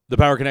The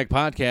Power Connect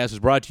podcast is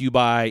brought to you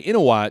by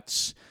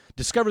InnoWatts.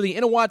 Discover the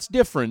InnoWatts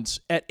difference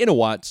at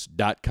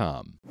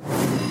InnoWatts.com.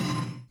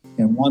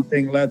 And one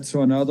thing led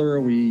to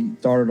another. We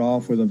started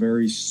off with a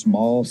very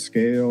small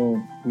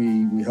scale.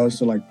 We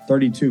hosted like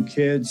 32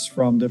 kids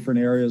from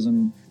different areas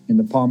in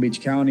the Palm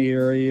Beach County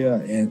area.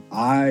 And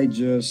I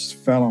just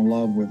fell in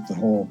love with the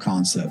whole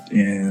concept.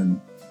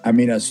 And I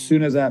mean, as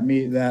soon as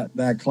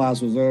that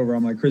class was over,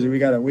 I'm like, Chrissy, we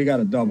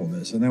gotta double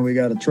this, and then we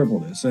gotta triple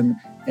this. And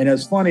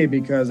it's funny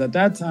because at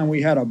that time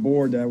we had a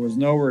board that was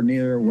nowhere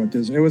near what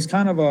this. It was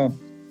kind of a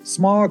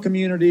small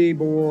community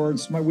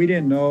board. We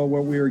didn't know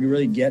what we were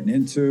really getting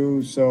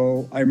into.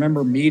 So I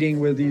remember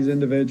meeting with these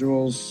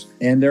individuals,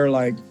 and they're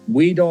like,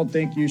 "We don't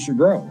think you should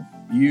grow.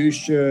 You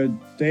should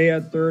stay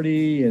at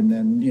 30, and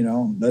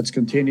then let's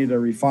continue to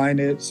refine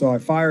it." So I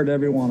fired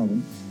every one of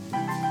them.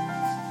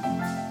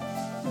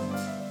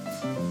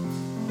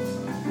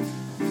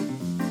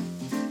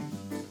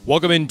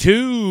 Welcome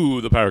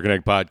into the Power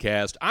Connect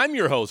podcast. I'm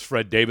your host,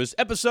 Fred Davis,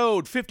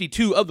 episode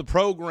 52 of the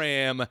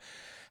program,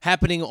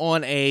 happening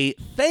on a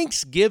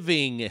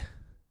Thanksgiving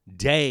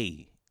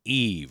Day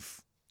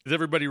Eve. Is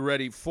everybody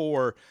ready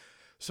for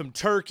some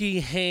turkey,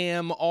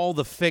 ham, all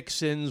the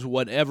fixins,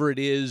 whatever it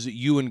is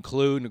you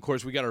include? And, of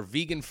course, we got our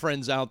vegan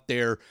friends out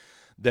there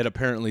that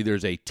apparently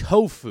there's a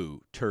tofu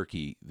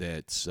turkey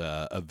that's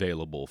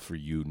available for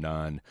you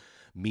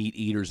non-meat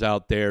eaters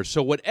out there.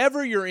 So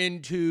whatever you're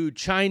into,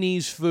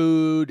 Chinese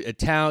food,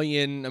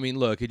 Italian, I mean,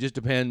 look, it just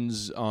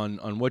depends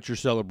on what you're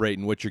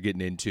celebrating, what you're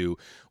getting into,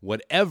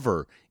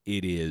 whatever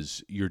it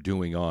is you're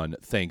doing on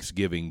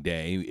Thanksgiving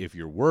Day. If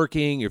you're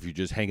working, if you're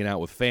just hanging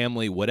out with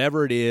family,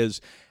 whatever it is,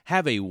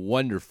 have a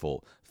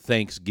wonderful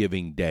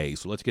Thanksgiving Day.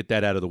 So let's get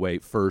that out of the way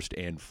first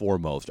and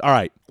foremost. All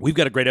right, we've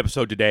got a great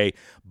episode today.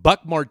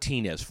 Buck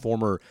Martinez,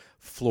 former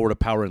Florida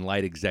Power and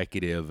Light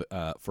executive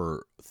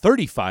for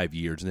 35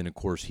 years. And then, of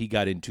course, he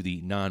got into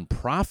the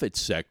nonprofit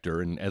sector.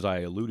 And as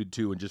I alluded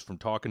to, and just from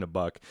talking to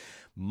Buck,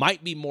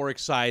 might be more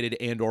excited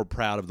and or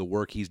proud of the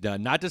work he's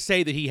done. Not to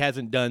say that he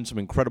hasn't done some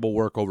incredible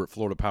work over at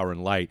Florida Power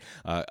and Light,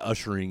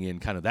 ushering in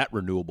kind of that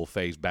renewable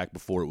phase back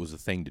before it was a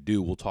thing to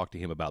do. We'll talk to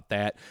him about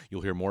that.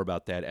 You'll hear more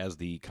about that as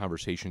the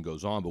conversation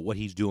goes on. But what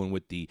he's doing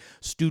with the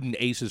student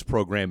ACES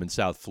program in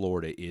South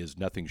Florida is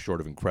nothing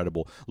short of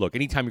incredible. Look,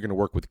 anytime you're going to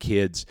work with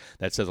kids,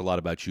 that says a lot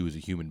about you as a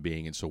human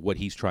being. And so what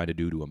he's trying to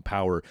do to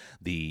empower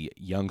the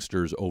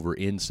youngsters over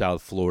in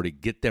South Florida,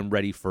 get them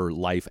ready for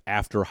life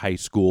after high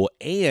school,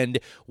 and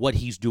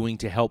what he's doing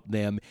to help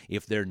them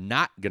if they're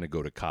not going to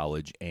go to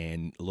college,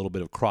 and a little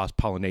bit of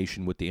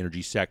cross-pollination with the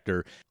energy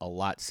sector. A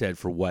lot said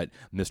for what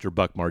Mr.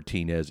 Buck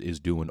Martinez is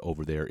doing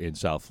over there in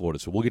South Florida.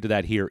 So we'll get to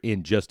that here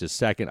in just a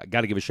second. I got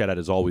to give a shout out,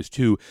 as always,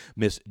 to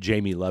Miss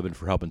Jamie Levin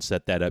for helping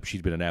set that up.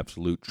 She's been an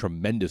absolute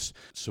tremendous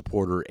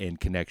supporter and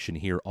connection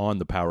here on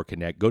the Power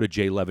Connect. Go to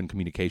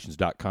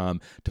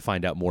jlevincommunications.com to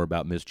find out more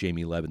about Miss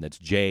Jamie Levin. That's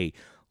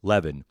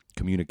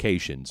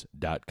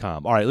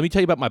jlevincommunications.com. All right, let me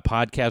tell you about my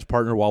podcast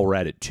partner while we're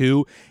at it,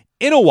 too.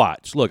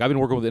 InnoWatts. Look, I've been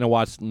working with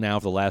InnoWatts now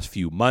for the last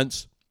few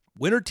months.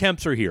 Winter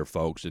temps are here,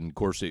 folks, and of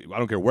course, I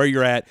don't care where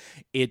you're at,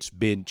 it's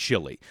been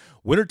chilly.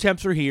 Winter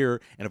temps are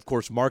here, and of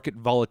course, market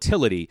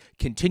volatility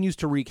continues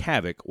to wreak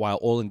havoc while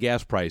oil and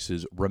gas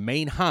prices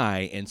remain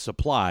high and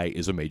supply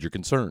is a major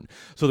concern.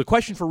 So the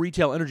question for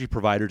retail energy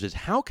providers is,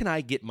 how can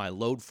I get my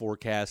load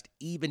forecast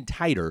even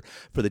tighter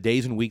for the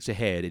days and weeks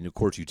ahead? And of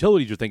course,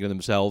 utilities are thinking to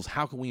themselves,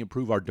 how can we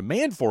improve our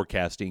demand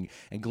forecasting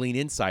and glean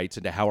insights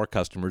into how our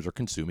customers are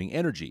consuming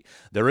energy?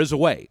 There is a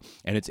way,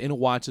 and it's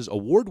InnoWatts'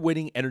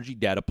 award-winning energy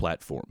data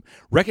platform.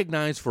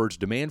 Recognized for its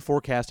demand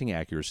forecasting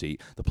accuracy,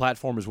 the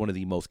platform is one of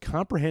the most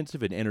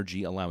comprehensive in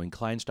energy, allowing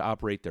clients to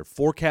operate their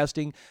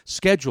forecasting,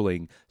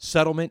 scheduling,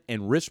 settlement,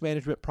 and risk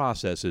management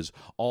processes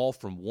all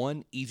from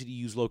one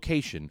easy-to-use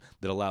location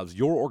that allows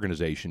your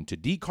organization to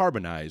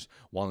decarbonize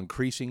while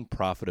increasing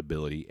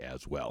profitability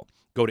as well.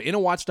 Go to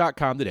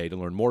InnoWatts.com today to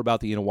learn more about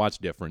the InnoWatts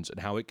difference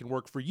and how it can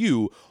work for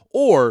you,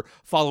 or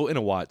follow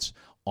InnoWatts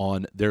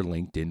on their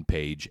LinkedIn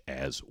page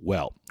as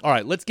well. All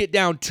right, let's get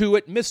down to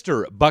it.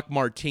 Mr. Buck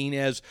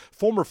Martinez,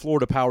 former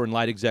Florida Power and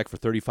Light exec for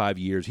 35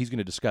 years. He's going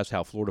to discuss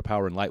how Florida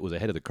Power and Light was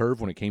ahead of the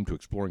curve when it came to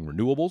exploring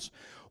renewables,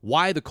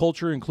 why the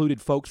culture included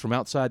folks from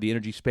outside the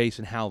energy space,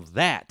 and how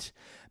that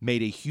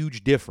made a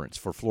huge difference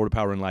for Florida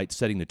Power and Light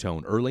setting the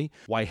tone early,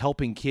 why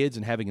helping kids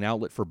and having an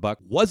outlet for Buck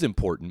was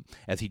important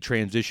as he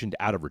transitioned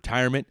out of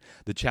retirement,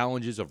 the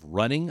challenges of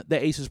running the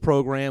ACES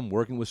program,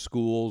 working with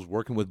schools,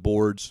 working with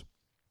boards,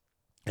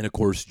 and, of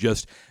course,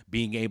 just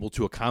being able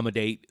to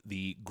accommodate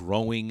the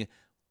growing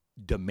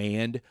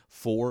demand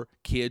for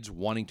kids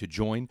wanting to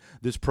join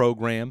this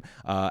program,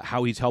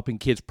 how he's helping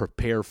kids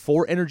prepare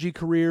for energy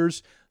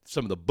careers,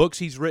 some of the books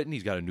he's written.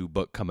 He's got a new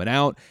book coming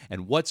out,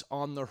 and what's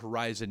on the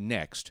horizon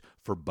next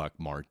for Buck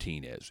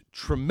Martinez.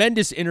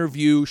 Tremendous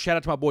interview. Shout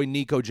out to my boy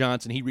Nico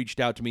Johnson. He reached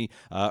out to me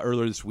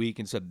earlier this week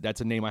and said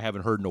that's a name I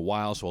haven't heard in a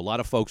while. So a lot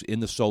of folks in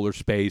the solar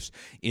space,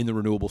 in the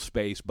renewable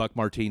space, Buck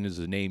Martinez is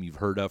a name you've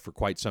heard of for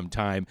quite some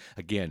time.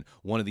 Again,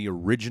 one of the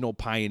original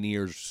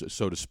pioneers,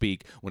 so to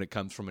speak, when it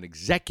comes from an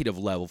executive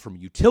level, from a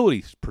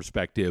utility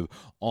perspective,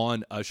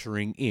 on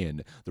ushering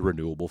in the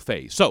renewable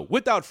phase. So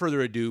without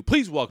further ado,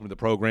 please welcome to the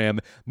program,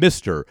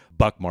 Mr.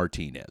 Buck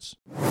Martinez.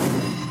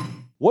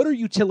 What are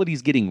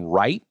utilities getting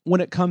right when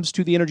it comes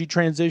to the energy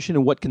transition,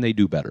 and what can they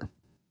do better?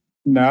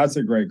 No, that's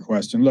a great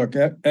question. Look,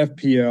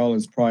 FPL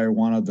is probably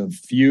one of the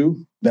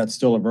few that's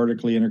still a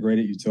vertically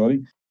integrated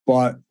utility.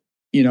 But,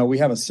 we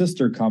have a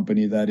sister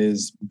company that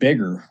is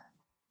bigger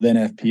than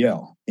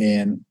FPL.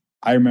 And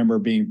I remember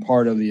being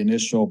part of the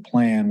initial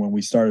plan when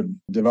we started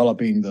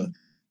developing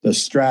the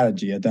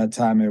strategy. At that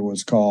time, it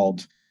was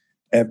called,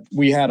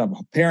 we had a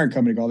parent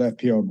company called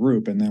FPL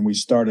Group, and then we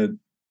started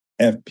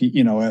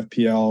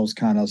FPL's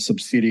kind of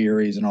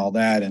subsidiaries and all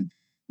that. And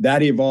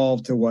that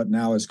evolved to what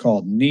now is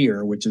called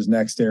NEAR, which is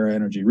NextEra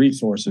Energy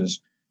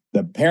Resources.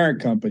 The parent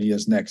company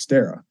is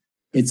NextEra.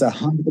 It's a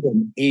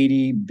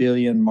 $180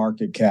 billion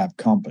market cap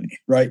company,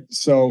 right?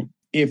 So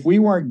if we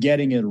weren't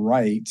getting it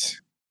right,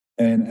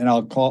 and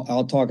I'll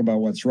talk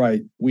about what's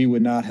right, we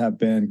would not have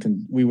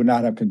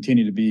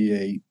continued to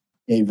be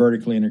a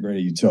vertically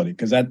integrated utility.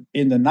 Because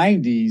in the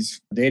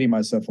 90s, dating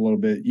myself a little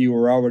bit, you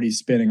were already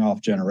spinning off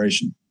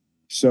generation.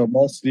 So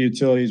most of the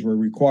utilities were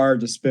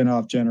required to spin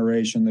off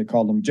generation. They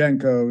called them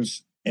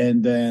GenCos.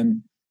 And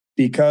then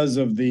because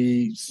of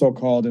the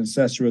so-called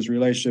incestuous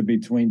relationship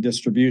between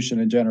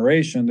distribution and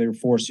generation, they were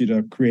forced you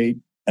to create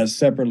a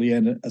separate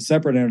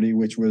entity,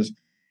 which was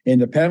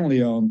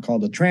independently owned,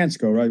 called the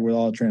Transco, right, with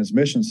all the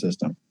transmission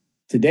system.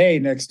 Today,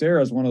 NextEra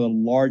is one of the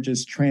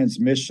largest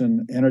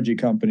transmission energy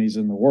companies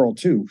in the world,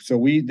 too. So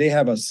they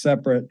have a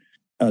separate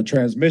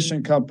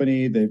transmission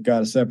company. They've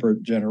got a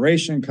separate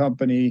generation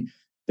company.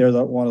 They're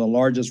one of the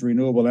largest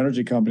renewable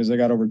energy companies. They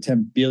got over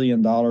 $10 billion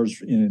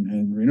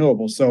in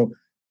renewables. So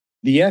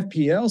the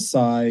FPL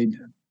side,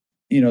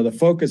 the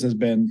focus has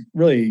been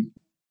really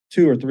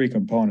two or three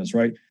components,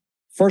 right?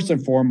 First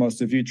and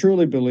foremost, if you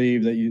truly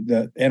believe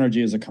that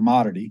energy is a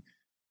commodity,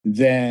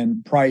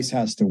 then price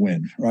has to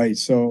win, right?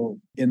 So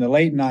in the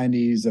late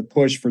 90s, the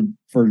push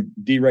for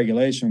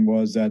deregulation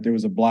was that there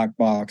was a black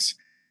box,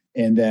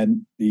 and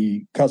then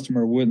the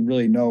customer wouldn't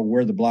really know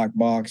where the black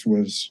box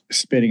was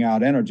spitting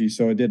out energy,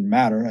 so it didn't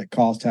matter. That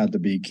cost had to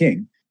be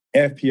king.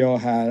 FPL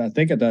had, I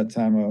think at that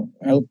time,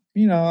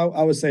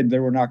 I would say they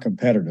were not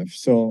competitive.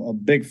 So a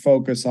big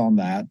focus on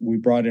that. We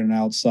brought in an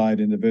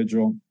outside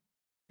individual,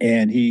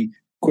 and he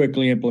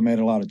quickly implemented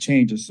a lot of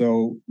changes.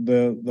 So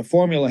the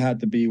formula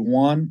had to be,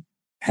 one,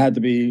 had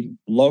to be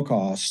low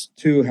cost,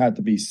 two, had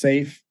to be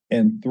safe,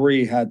 and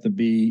three, had to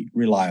be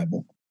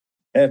reliable.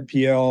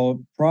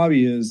 FPL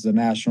probably is the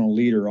national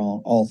leader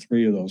on all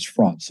three of those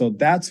fronts. So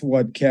that's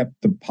what kept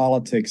the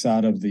politics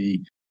out of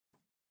the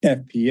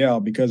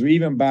FPL, because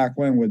even back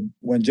when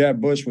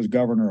Jeb Bush was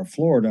governor of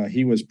Florida,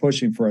 he was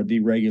pushing for a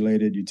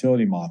deregulated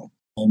utility model.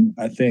 And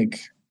I think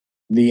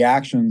the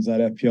actions that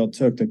FPL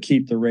took to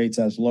keep the rates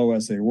as low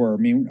as they were, I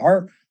mean,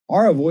 our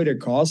avoided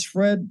cost,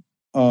 Fred,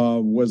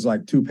 was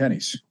like 2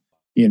 pennies.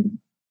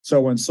 So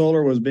when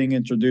solar was being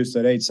introduced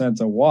at 8 cents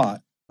a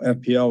watt,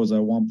 FPL was at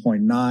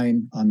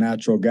 1.9 on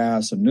natural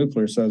gas and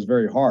nuclear, so it was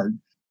very hard.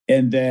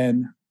 And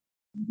then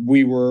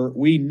we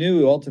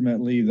knew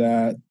ultimately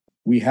that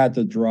we had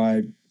to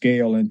drive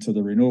scale into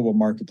the renewable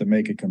market to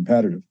make it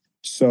competitive.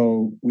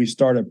 So we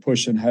started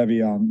pushing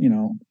heavy on,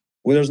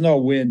 there's no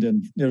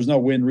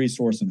wind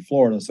resource in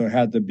Florida, so it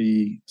had to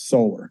be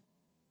solar.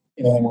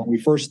 And when we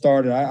first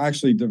started, I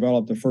actually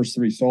developed the first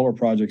 3 solar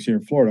projects here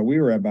in Florida.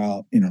 We were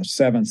about,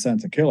 7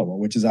 cents a kilowatt,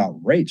 which is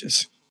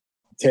outrageous.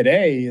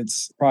 Today,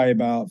 it's probably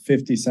about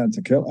 50 cents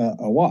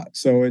a watt.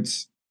 So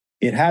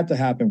it had to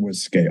happen with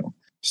scale.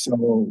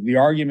 So the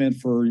argument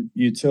for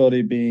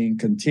utility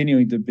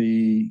continuing to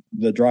be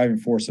the driving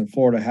force in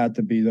Florida had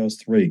to be those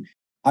 3.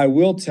 I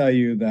will tell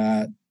you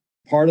that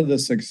part of the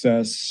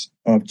success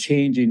of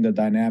changing the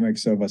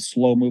dynamics of a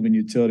slow-moving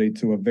utility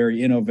to a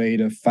very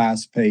innovative,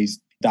 fast-paced,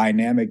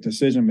 dynamic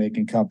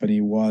decision-making company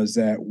was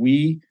that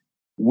we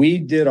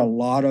did a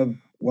lot of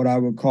what I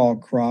would call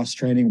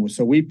cross-training.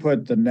 So we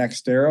put the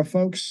NextEra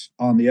folks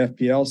on the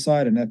FPL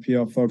side and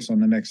FPL folks on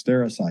the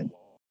NextEra side.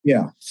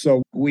 Yeah.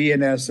 So we,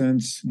 in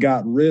essence,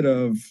 got rid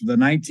of the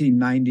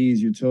 1990s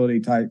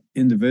utility-type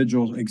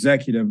individuals,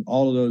 executive.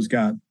 All of those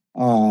got,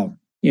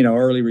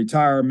 early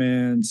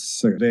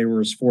retirements. They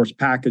were forced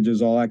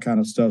packages, all that kind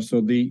of stuff.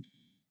 So the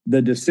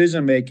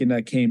decision-making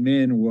that came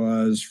in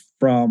was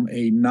from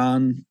a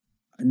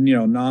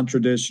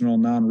non-traditional,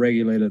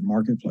 non-regulated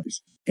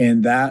marketplace.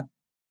 And that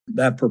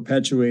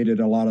perpetuated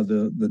a lot of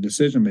the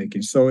decision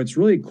making. So it's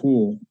really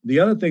cool. The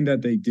other thing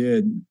that they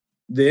did,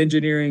 the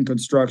engineering,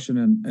 construction,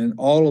 and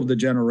all of the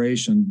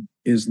generation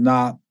is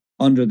not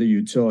under the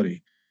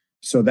utility.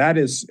 So that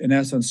is, in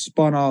essence,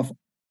 spun off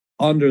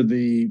under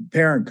the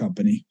parent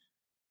company.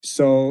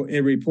 So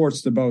it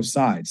reports to both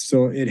sides.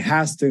 So it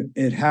has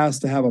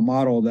to have a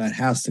model that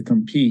has to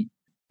compete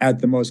at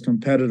the most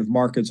competitive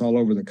markets all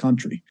over the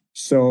country.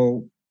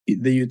 So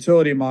the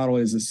utility model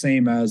is the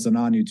same as the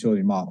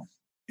non-utility model,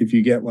 if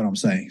you get what I'm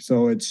saying.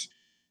 So it's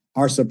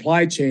our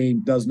supply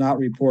chain does not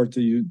report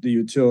to the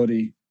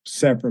utility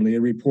separately. It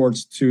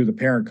reports to the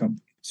parent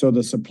company. So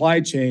the supply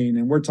chain,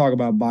 and we're talking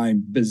about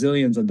buying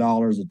bazillions of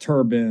dollars of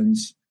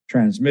turbines,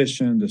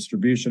 transmission,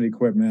 distribution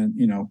equipment,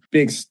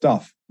 big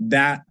stuff.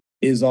 That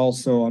is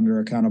also under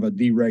a kind of a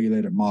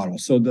deregulated model.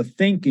 So the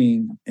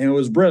thinking, and it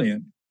was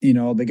brilliant,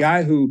 the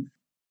guy who,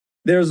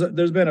 there's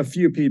been a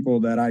few people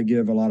that I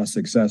give a lot of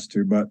success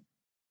to, but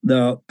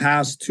the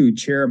past two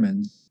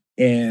chairmen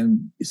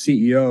and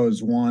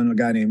CEOs, one, a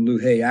guy named Lou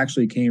Hay,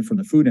 actually came from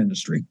the food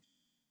industry.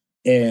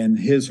 And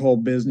his whole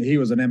business, he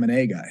was an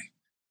M&A guy.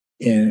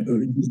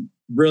 And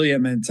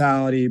brilliant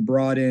mentality,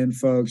 brought in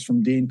folks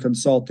from Dean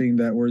Consulting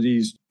that were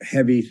these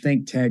heavy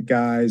think tank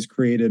guys,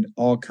 created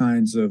all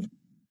kinds of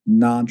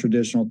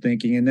non-traditional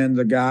thinking. And then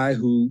the guy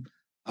who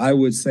I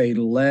would say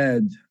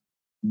led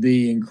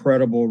the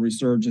incredible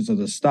resurgence of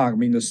the stock. I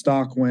mean, the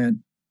stock went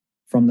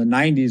from the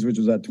 90s, which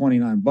was at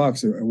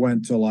 $29, it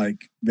went to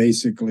like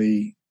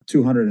basically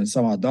 200 and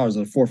some odd dollars,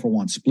 a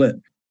 4-for-1 split.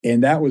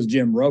 And that was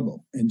Jim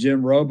Robo. And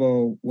Jim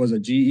Robo was a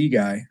GE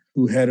guy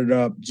who headed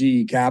up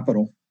GE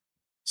Capital.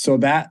 So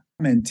that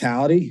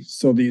mentality,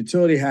 so the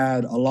utility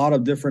had a lot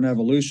of different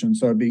evolution.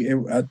 So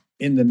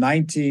in the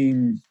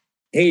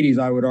 1980s,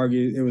 I would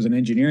argue it was an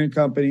engineering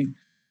company.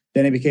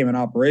 Then it became an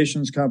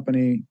operations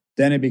company.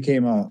 Then it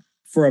became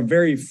for a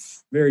very,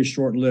 very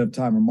short-lived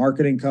time, a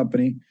marketing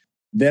company,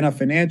 then a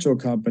financial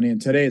company. And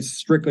today it's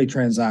strictly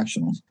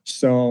transactional.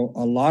 So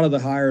a lot of the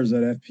hires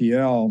at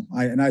FPL,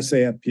 I say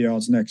FPL,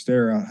 it's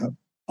NextEra,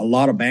 a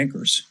lot of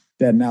bankers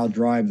that now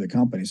drive the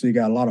company. So you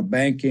got a lot of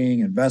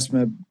banking,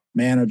 investment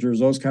managers,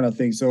 those kind of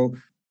things. So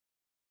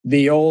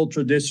the old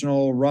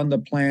traditional run the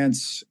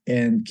plants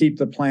and keep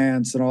the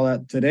plants and all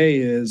that today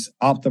is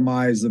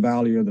optimize the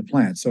value of the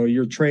plant. So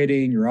you're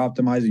trading, you're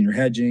optimizing, you're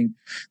hedging.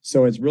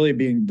 So it's really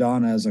being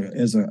done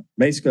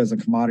basically as a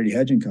commodity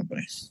hedging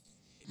company.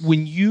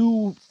 When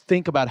you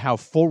think about how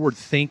forward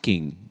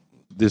thinking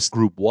this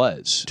group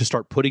was to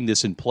start putting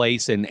this in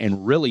place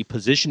and really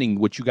positioning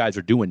what you guys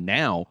are doing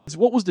now,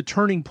 what was the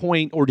turning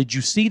point, or did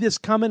you see this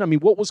coming? I mean,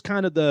 what was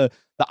kind of the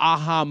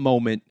aha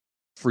moment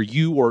for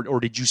you, or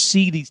did you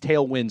see these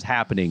tailwinds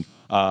happening?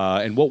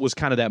 And what was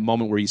kind of that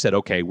moment where you said,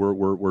 okay,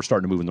 we're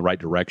starting to move in the right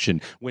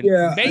direction? When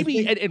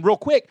maybe, and real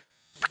quick,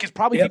 because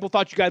probably people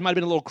thought you guys might have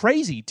been a little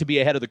crazy to be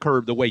ahead of the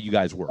curve the way you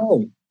guys were.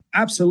 Oh,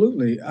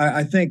 absolutely.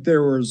 I think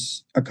there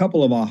was a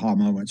couple of aha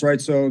moments,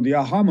 right? So the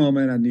aha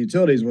moment on the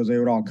utilities was they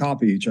would all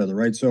copy each other,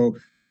 right? So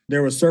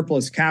there was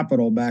surplus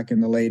capital back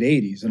in the late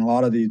 80s, and a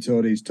lot of the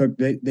utilities took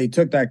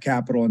that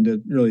capital and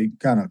did really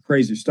kind of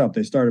crazy stuff.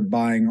 They started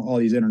buying all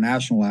these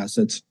international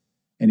assets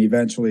and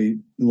eventually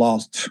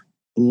lost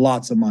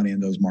lots of money in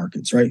those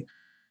markets, right?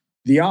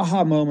 The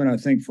aha moment, I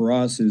think, for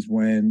us is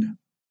when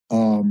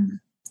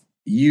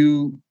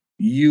you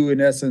in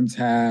essence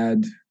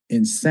had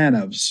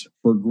incentives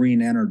for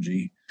green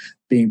energy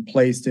being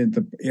placed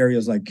into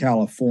areas like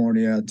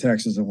California,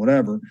 Texas, and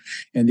whatever.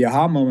 And the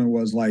aha moment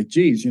was like,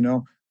 geez,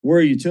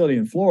 we're a utility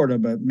in Florida,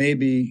 but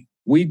maybe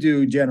we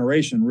do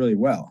generation really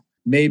well.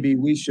 Maybe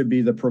we should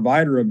be the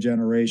provider of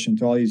generation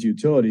to all these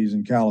utilities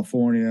in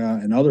California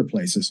and other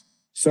places.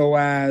 So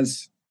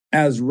as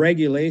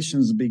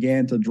regulations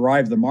began to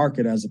drive the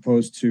market as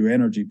opposed to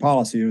energy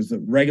policy, it was the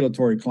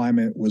regulatory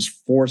climate was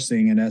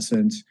forcing, in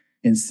essence,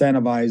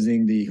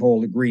 incentivizing the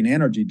whole green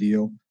energy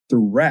deal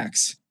through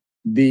RECs.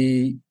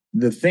 The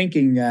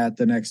thinking at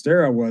the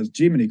NextEra was,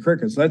 gee, many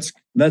crickets,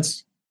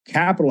 let's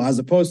capital, as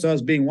opposed to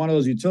us being one of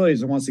those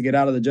utilities that wants to get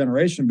out of the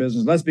generation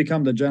business, let's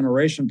become the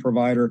generation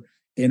provider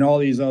in all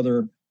these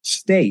other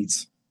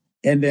states.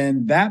 And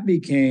then that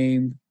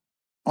became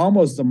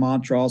almost the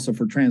mantra also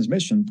for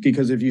transmission,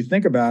 because if you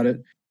think about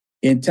it,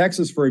 in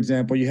Texas, for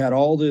example, you had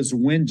all this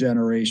wind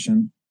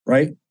generation,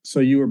 right? So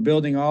you were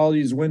building all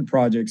these wind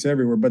projects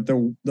everywhere, but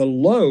the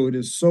load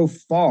is so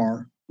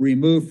far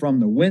removed from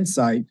the wind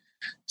site.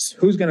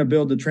 Who's going to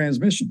build the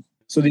transmission?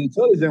 So the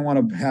utilities didn't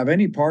want to have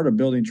any part of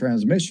building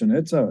transmission.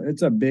 It's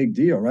a big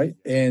deal, right?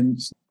 And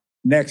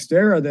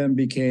NextEra then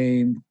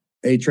became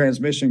a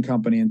transmission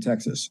company in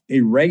Texas,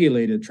 a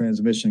regulated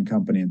transmission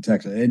company in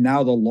Texas, and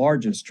now the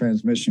largest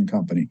transmission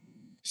company.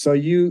 So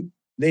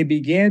they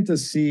began to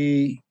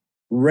see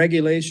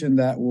regulation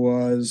that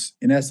was,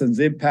 in essence,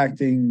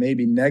 impacting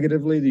maybe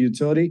negatively the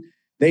utility.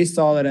 They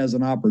saw that as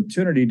an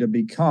opportunity to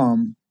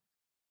become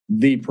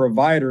the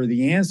provider,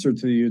 the answer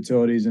to the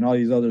utilities in all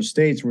these other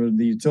states where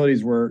the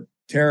utilities were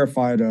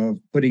terrified of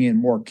putting in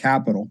more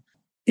capital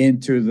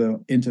into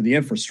the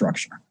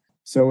infrastructure.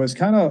 So it's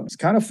kind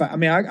of, I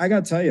mean, I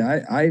got to tell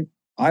you,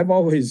 I've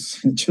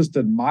always just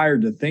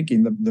admired the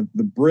thinking,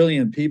 the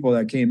brilliant people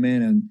that came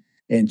in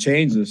and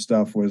changed this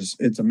stuff.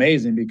 It's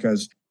amazing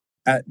because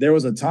there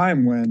was a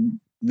time when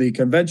the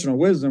conventional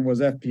wisdom was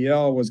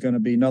FPL was going to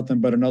be nothing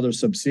but another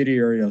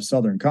subsidiary of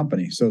Southern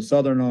Company. So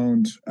Southern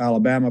owned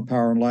Alabama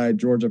Power and Light,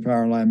 Georgia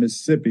Power and Light,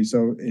 Mississippi.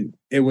 So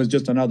it was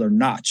just another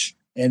notch.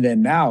 And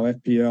then now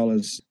FPL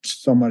is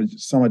so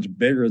much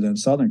bigger than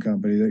Southern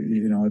Company.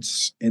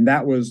 And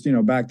that was,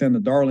 back then the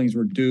darlings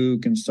were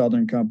Duke and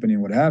Southern Company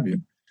and what have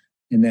you.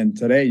 And then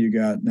today you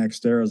got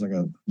NextEra as like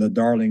the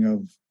darling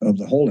of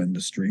the whole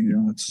industry.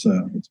 It's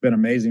been an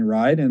amazing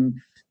ride,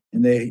 and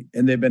they've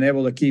been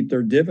able to keep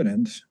their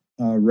dividend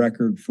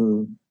record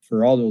for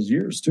all those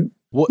years too.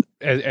 What,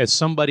 as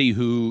somebody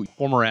who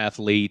former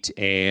athlete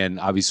and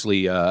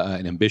obviously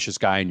an ambitious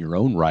guy in your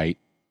own right,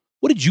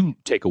 what did you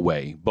take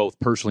away, both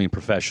personally and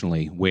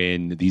professionally,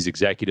 when these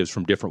executives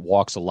from different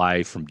walks of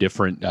life, from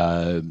different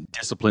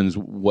disciplines,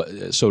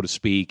 so to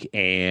speak,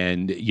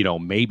 and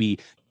maybe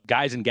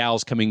guys and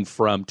gals coming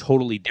from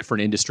totally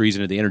different industries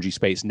into the energy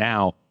space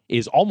now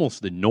is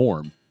almost the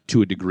norm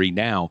to a degree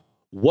now?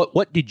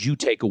 What did you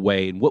take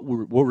away, and what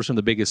were some of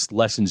the biggest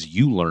lessons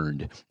you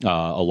learned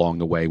along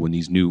the way when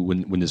this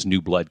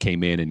new blood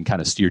came in and kind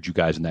of steered you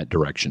guys in that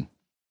direction?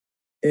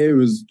 It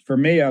was, for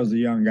me, I was a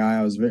young guy.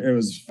 It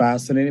was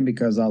fascinating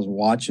because I was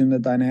watching the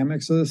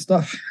dynamics of this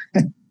stuff.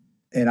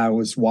 And I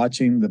was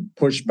watching the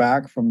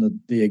pushback from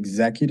the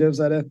executives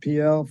at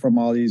FPL, from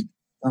all these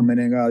coming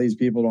in, these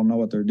people don't know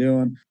what they're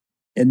doing.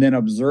 And then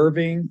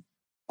observing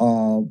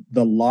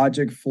the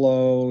logic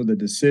flow, the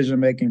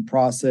decision-making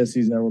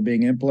processes that were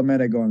being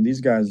implemented, going,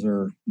 these guys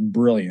are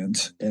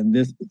brilliant. And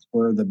this is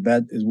where the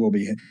bet will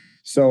be hit.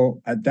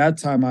 So at that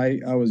time, I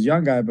was a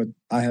young guy, but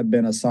I had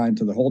been assigned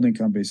to the holding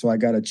company. So I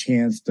got a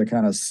chance to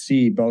kind of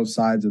see both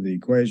sides of the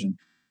equation.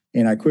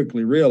 And I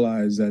quickly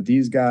realized that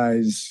these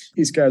guys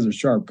are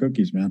sharp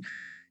cookies, man.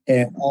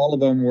 And all of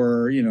them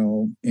were,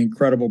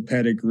 incredible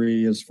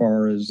pedigree as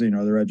far as,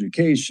 their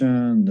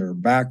education, their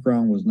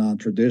background was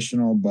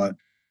non-traditional, but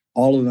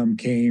all of them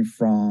came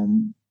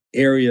from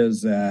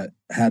areas that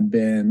had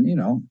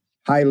been,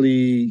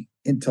 highly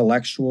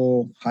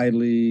intellectual,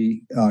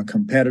 highly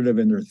competitive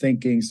in their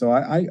thinking. So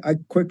I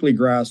quickly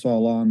grasped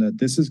all on that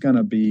this is going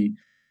to be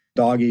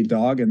dog eat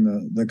dog,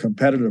 and the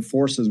competitive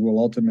forces will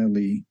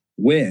ultimately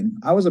win.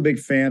 I was a big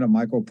fan of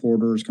Michael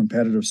Porter's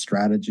competitive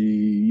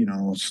strategy,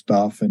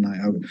 stuff.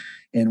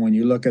 And when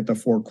you look at the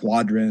 4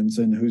 quadrants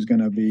and who's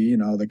going to be,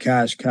 the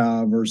cash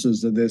cow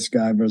versus this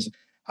guy versus,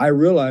 I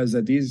realized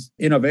that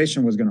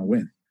innovation was going to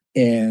win.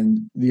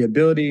 And the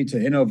ability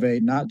to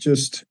innovate, not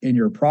just in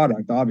your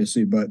product,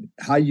 obviously, but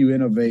how you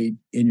innovate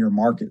in your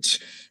markets.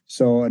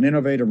 So an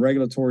innovative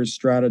regulatory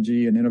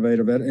strategy, an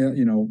innovative,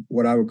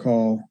 what I would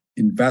call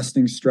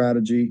investing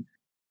strategy.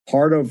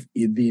 Part of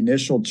the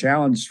initial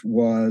challenge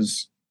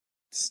was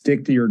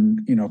stick to your,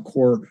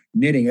 core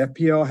knitting.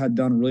 FPL had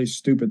done really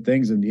stupid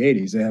things in the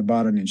 80s. They had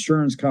bought an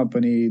insurance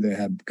company. They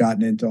had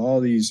gotten into all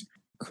these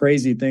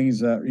crazy things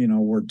that,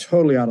 were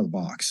totally out of the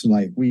box.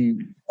 Like we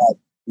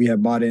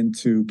had bought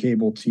into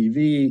cable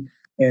TV.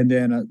 And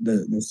then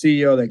the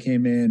CEO that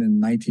came in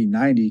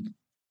 1990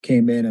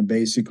 came in and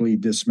basically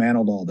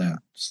dismantled all that,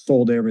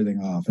 sold everything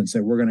off and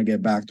said, we're going to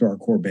get back to our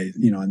core base,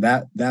 and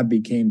that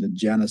became the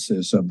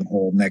genesis of the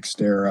whole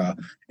NextEra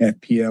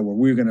FPL, where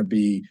we're going to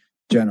be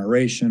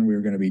generation, we're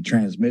going to be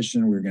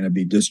transmission, we're going to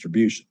be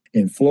distribution.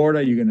 In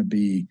Florida, you're going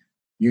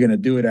to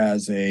do it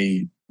as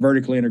a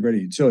vertically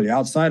integrated utility.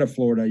 Outside of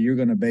Florida, you're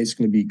going to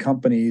basically be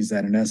companies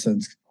that in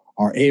essence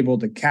are able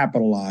to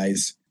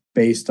capitalize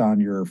based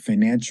on your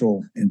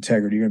financial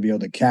integrity. You're going to be able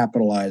to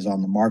capitalize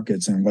on the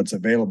markets and what's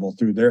available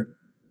through there.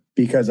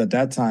 Because at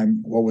that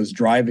time, what was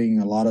driving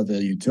a lot of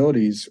the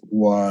utilities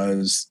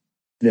was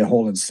the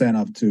whole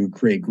incentive to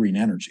create green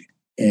energy.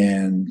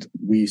 And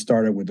we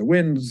started with the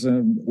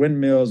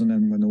windmills, and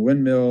then when the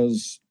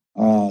windmills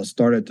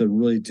started to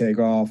really take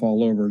off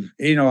all over,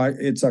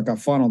 it's like a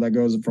funnel that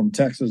goes from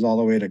Texas all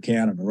the way to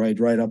Canada,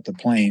 right up the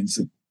plains.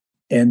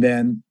 And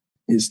then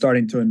is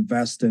starting to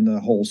invest in the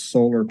whole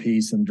solar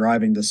piece and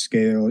driving the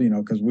scale,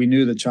 because we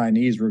knew the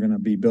Chinese were going to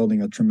be building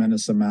a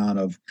tremendous amount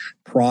of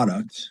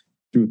product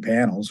through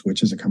panels,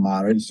 which is a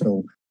commodity.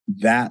 So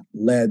that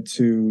led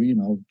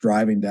to,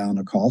 driving down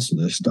the cost of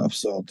this stuff.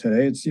 So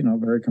today it's,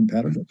 very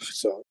competitive.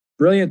 So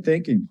brilliant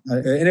thinking.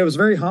 And it was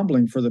very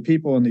humbling for the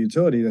people in the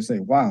utility to say,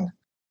 wow,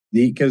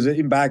 because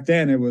back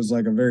then it was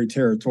like a very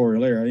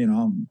territorial area,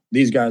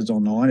 these guys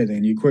don't know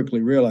anything. You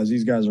quickly realize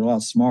these guys are a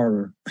lot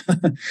smarter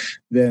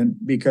than,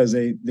 because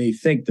they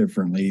think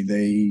differently.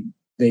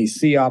 They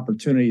see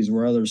opportunities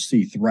where others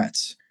see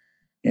threats.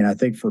 And I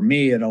think for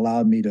me, it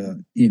allowed me to,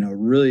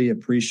 really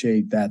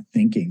appreciate that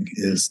thinking,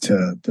 is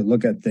to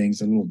look at things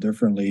a little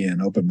differently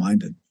and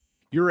open-minded.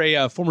 You're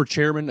a former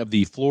chairman of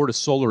the Florida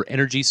Solar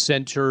Energy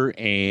Center.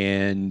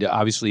 And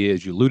obviously,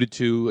 as you alluded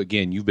to,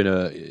 again, you've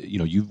been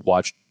you've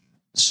watched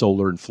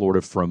solar in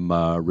Florida from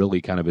really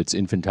kind of its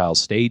infantile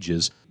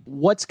stages.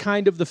 What's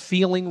kind of the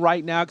feeling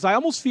right now? Because I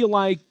almost feel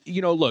like,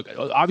 look,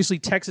 obviously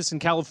Texas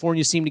and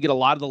California seem to get a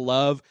lot of the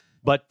love.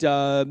 But,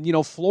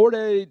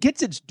 Florida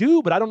gets its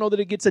due, but I don't know that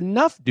it gets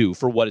enough due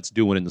for what it's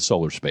doing in the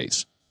solar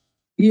space.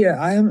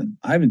 Yeah, I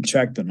haven't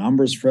checked the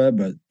numbers, Fred,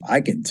 but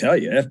I can tell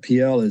you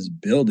FPL is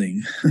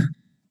building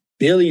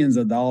billions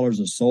of dollars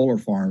of solar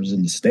farms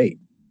in the state.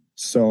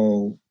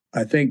 So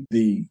I think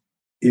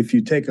if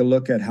you take a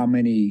look at how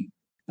many,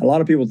 a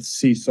lot of people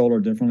see solar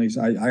differently.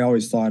 So I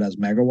always saw it as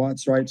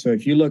megawatts, right? So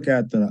if you look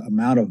at the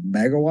amount of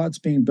megawatts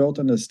being built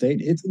in the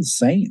state, it's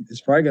insane.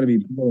 It's probably going to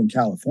be more in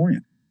California.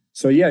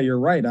 So yeah, you're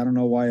right. I don't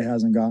know why it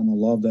hasn't gotten the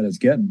love that it's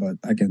getting, but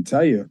I can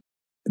tell you,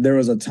 there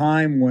was a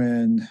time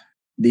when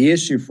the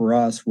issue for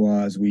us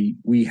was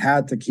we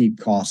had to keep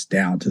costs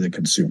down to the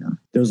consumer.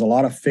 There's a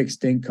lot of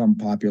fixed income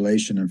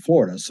population in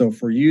Florida. So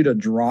for you to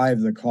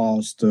drive the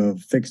cost of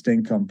fixed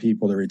income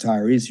people, the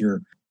retirees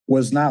here,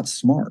 was not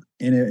smart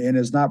and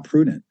it's not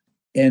prudent.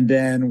 And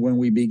then when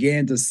we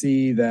began to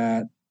see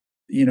that,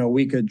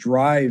 we could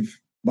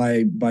drive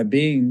by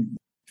being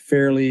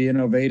fairly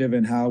innovative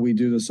in how we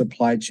do the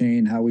supply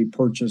chain, how we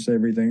purchase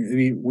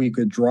everything, we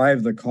could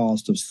drive the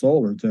cost of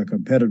solar to a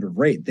competitive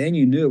rate. Then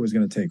you knew it was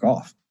going to take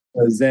off.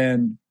 Because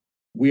then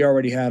we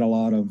already had a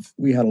lot of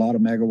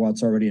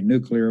megawatts already in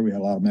nuclear. We had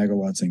a lot of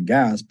megawatts in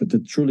gas, but to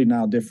truly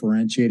now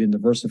differentiate and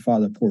diversify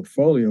the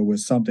portfolio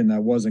with something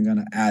that wasn't going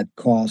to add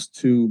cost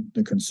to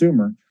the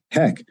consumer,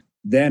 heck,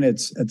 then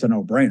it's a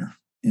no-brainer.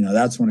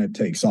 That's when it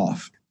takes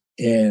off.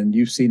 And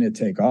you've seen it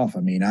take off. I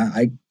mean,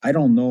 I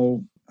don't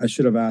know. I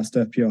should have asked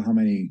FPL how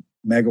many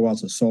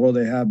megawatts of solar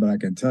they have, but I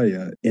can tell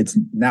you it's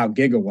now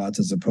gigawatts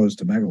as opposed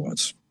to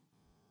megawatts.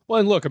 Well,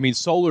 and look, I mean,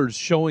 solar's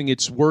showing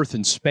its worth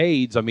in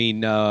spades. I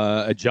mean,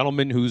 a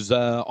gentleman who's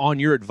on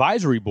your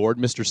advisory board,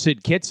 Mr.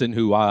 Sid Kitson,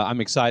 who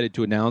I'm excited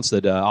to announce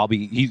that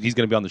he's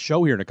going to be on the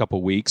show here in a couple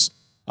of weeks,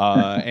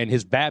 and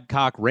his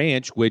Babcock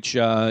Ranch, which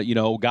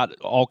got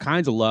all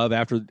kinds of love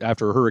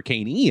after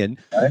Hurricane Ian,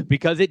 right?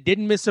 Because it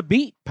didn't miss a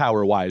beat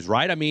power wise,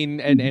 right? I mean,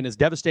 and as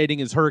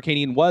devastating as Hurricane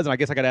Ian was, and I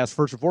guess I got to ask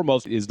first and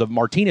foremost, is the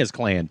Martinez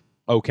clan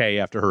okay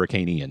after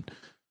Hurricane Ian?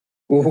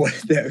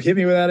 Hit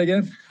me with that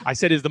again. I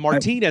said, is the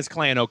Martinez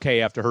clan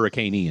okay after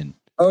Hurricane Ian?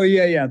 Oh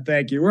yeah.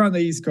 Thank you. We're on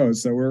the East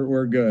Coast, so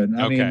we're good.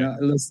 I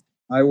mean,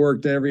 I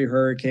worked every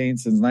hurricane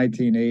since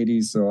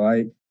 1980,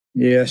 so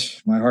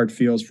my heart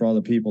feels for all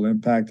the people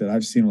impacted.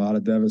 I've seen a lot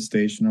of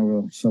devastation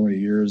over so many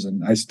years,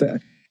 and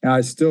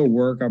I still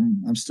work.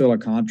 I'm still a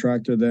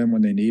contractor then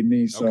when they need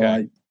me, so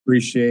I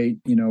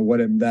appreciate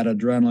that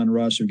adrenaline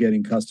rush of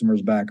getting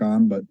customers back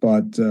on.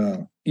 But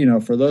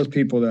for those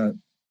people that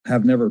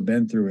have never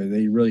been through it,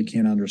 they really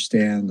can't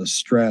understand the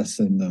stress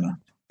and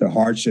the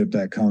hardship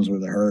that comes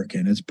with a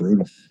hurricane. It's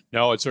brutal.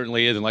 No, it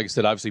certainly is. And like I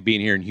said, obviously being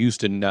here in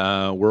Houston,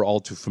 we're all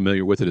too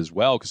familiar with it as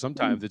well. Because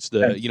sometimes it's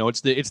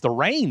the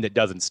rain that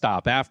doesn't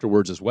stop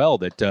afterwards as well.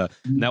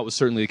 And that was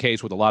certainly the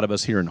case with a lot of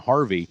us here in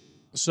Harvey.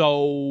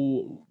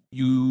 So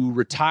you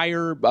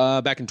retire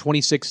back in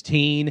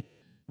 2016.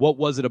 What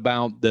was it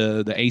about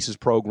the ACES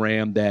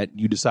program that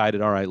you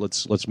decided, all right,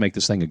 let's make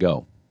this thing a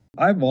go?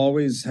 I've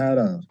always had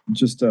a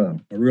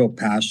real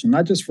passion,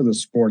 not just for the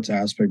sports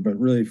aspect, but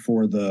really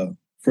for the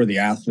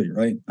athlete,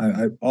 right?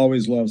 I've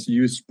always loved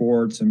youth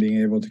sports and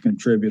being able to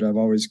contribute. I've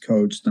always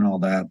coached and all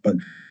that. But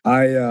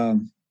I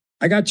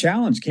got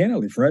challenged,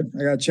 candidly, Fred.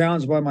 I got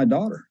challenged by my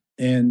daughter.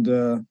 And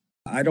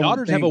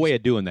Daughters have a way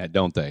of doing that,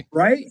 don't they?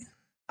 Right?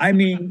 I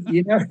mean,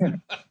 you're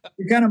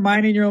kind of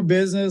minding your own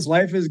business.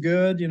 Life is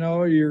good.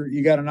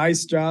 You got a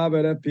nice job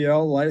at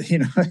FPL.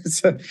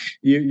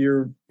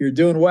 You're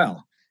doing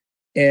well.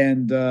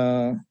 And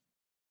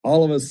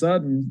all of a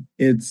sudden,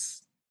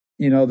 it's,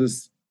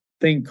 this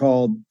thing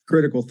called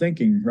critical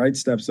thinking, right?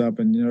 Steps up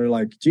and, you're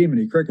like, gee,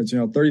 many crickets,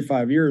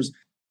 35 years.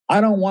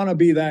 I don't want to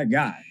be that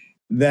guy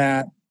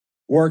that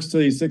works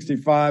till he's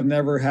 65,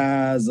 never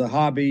has a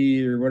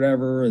hobby or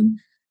whatever.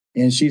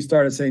 And she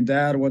started saying,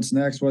 Dad, what's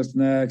next? What's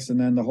next? And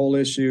then the whole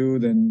issue,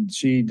 then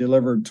she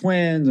delivered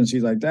twins and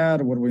she's like,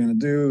 Dad, what are we going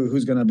to do?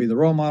 Who's going to be the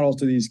role models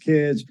to these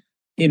kids?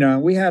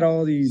 We had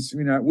all these,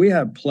 we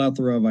had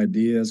plethora of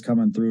ideas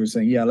coming through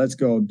saying, yeah, let's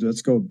go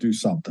do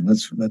something.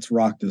 Let's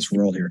rock this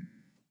world here.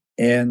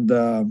 And,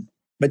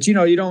 but,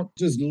 you don't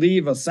just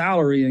leave a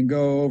salary and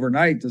go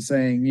overnight to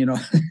saying,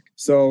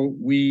 so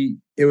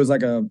it was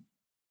like a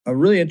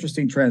really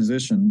interesting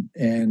transition.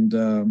 And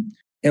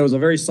it was a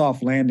very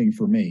soft landing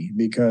for me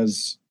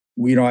because,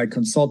 I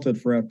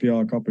consulted for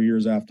FPL a couple of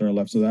years after I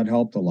left. So that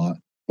helped a lot,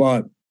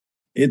 but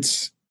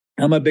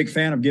I'm a big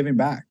fan of giving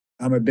back.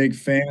 I'm a big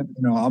fan.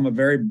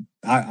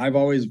 I've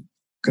always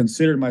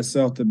considered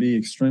myself to be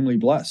extremely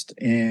blessed.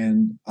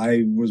 And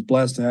I was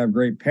blessed to have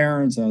great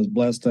parents. I was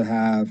blessed to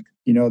have,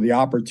 the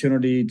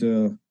opportunity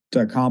to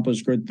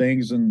accomplish good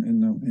things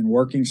in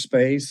working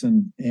space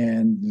and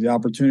the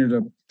opportunity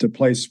to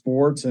play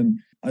sports. And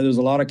there's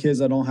a lot of kids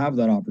that don't have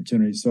that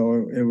opportunity.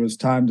 So it was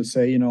time to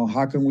say,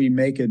 how can we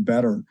make it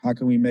better? How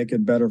can we make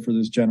it better for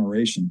this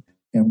generation?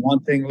 And one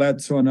thing led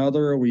to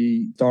another.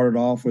 We started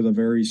off with a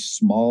very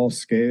small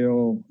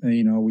scale.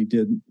 And,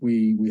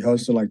 we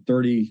hosted like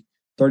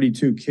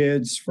 32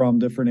 kids from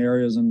different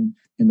areas in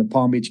the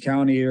Palm Beach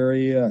County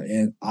area.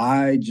 And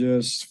I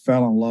just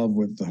fell in love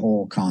with the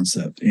whole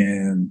concept.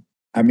 And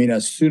I mean,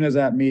 as soon as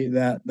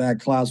that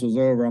class was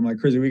over, I'm like,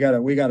 Chrissy, we got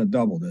to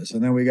double this.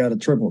 And then we got to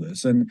triple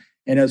this. And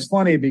it's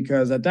funny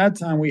because at that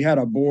time we had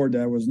a board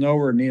that was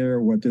nowhere near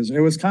what this,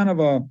 it was kind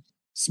of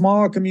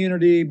small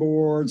community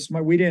boards.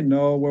 We didn't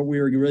know what we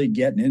were really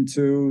getting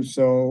into.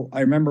 So I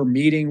remember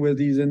meeting with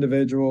these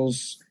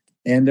individuals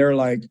and they're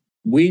like,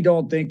 we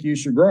don't think you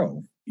should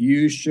grow.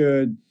 You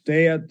should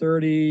stay at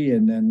 30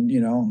 and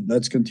then,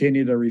 let's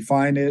continue to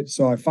refine it.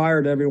 So I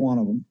fired every one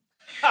of them.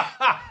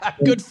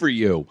 Good for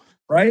you.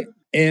 Right.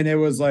 And it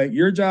was like,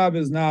 your job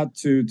is not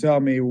to tell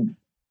me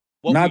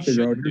what not to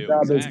grow. Your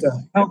job is to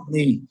help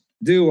me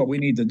do what we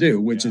need to do,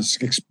 which is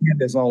expand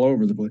this all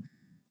over the place.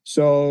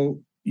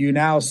 So you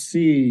now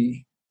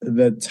see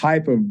the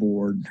type of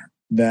board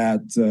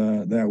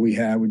that we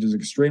have, which is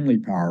extremely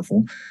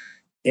powerful.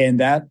 And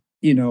that,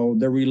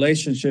 the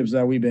relationships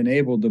that we've been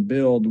able to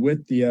build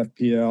with the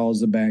FPLs,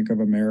 the Bank of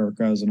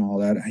Americas and all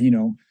that,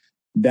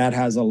 that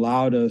has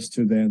allowed us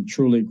to then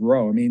truly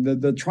grow. I mean,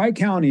 the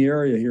Tri-County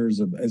area here is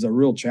a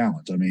real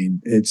challenge. I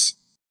mean, it's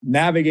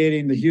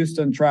navigating the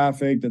Houston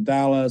traffic, the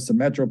Dallas, the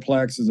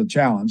Metroplex is a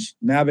challenge.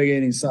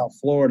 Navigating South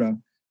Florida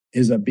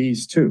is a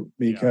beast too,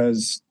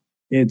 because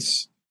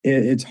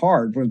it's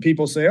hard when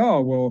people say,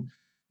 oh, well,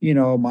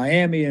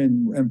 Miami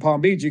and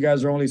Palm Beach, you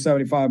guys are only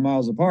 75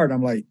 miles apart.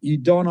 I'm like, you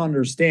don't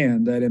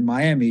understand that in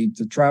Miami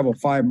to travel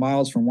 5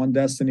 miles from one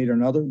destination to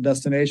another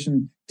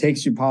destination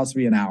takes you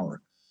possibly an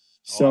hour.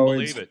 So I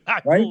believe it. I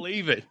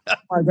believe it. Oh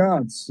my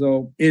God.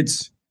 So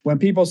it's when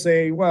people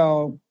say,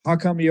 well, how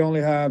come you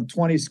only have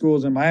 20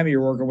 schools in Miami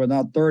you're working with,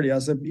 not 30? I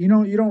said, you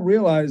don't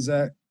realize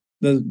that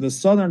the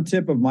southern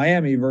tip of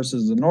Miami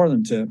versus the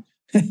northern tip,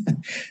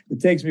 it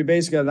takes me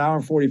basically an hour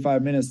and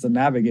 45 minutes to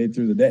navigate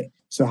through the day.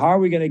 So how are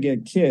we going to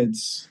get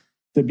kids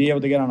to be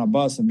able to get on a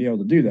bus and be able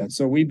to do that?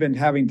 So we've been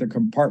having to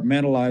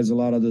compartmentalize a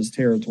lot of this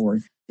territory.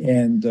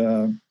 And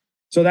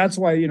so that's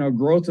why,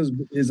 growth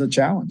is a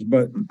challenge.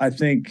 But I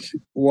think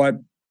what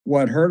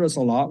hurt us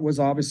a lot was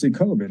obviously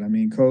COVID. I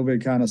mean,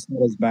 COVID kind of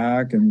set us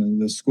back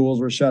and the schools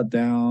were shut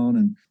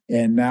down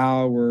and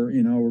now we're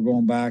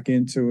going back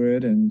into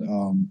it. And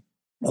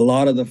a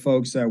lot of the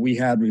folks that we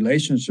had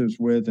relationships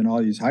with in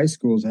all these high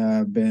schools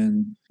have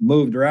been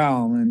moved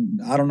around. And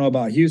I don't know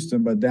about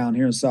Houston, but down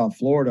here in South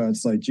Florida,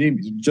 it's like, gee,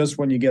 just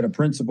when you get a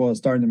principal that's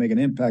starting to make an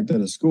impact at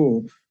a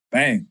school,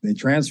 bang, they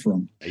transfer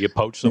them. You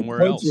poach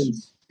somewhere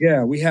else.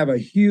 Yeah, we have a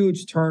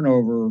huge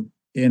turnover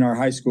in our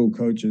high school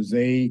coaches.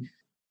 They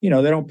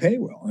don't pay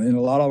well. And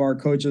a lot of our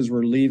coaches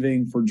were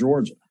leaving for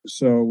Georgia.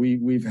 So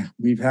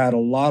we've had a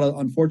lot of,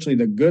 unfortunately,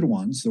 the good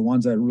ones, the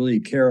ones that really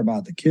care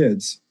about the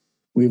kids,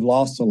 we've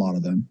lost a lot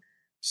of them.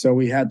 So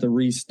we had to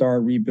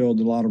rebuild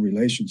a lot of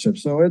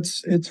relationships. So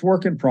it's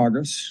work in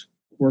progress.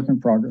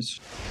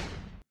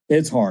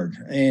 It's hard.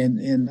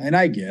 And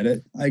I get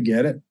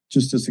it.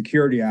 Just the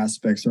security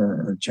aspects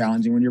are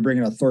challenging when you're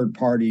bringing a third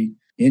party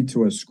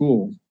into a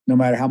school. No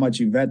matter how much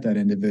you vet that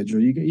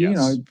individual,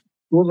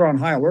 schools are on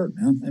high alert,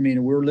 man. I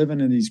mean, we're living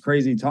in these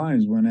crazy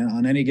times when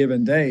on any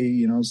given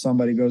day,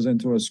 somebody goes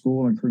into a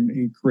school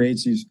and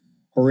creates these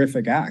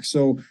horrific acts.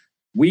 So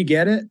we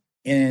get it.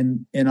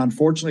 And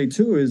unfortunately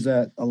too, is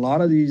that a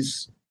lot of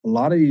these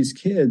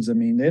kids, I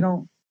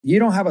mean, you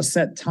don't have a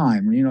set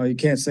time. You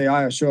can't say,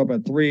 I show up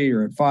at 3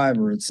 or at 5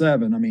 or at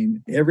 7. I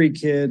mean, every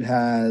kid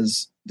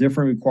has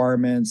different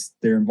requirements.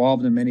 They're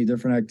involved in many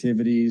different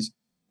activities.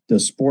 The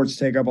sports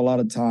take up a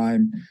lot of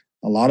time.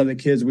 A lot of the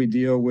kids we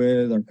deal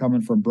with are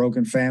coming from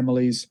broken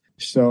families.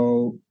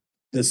 So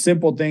the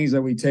simple things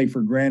that we take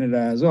for granted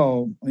as,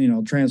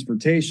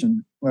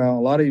 transportation. Well,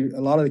 a lot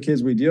of the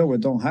kids we deal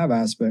with don't have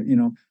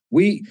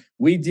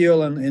we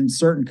deal in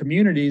certain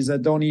communities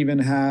that don't even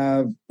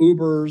have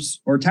Ubers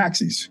or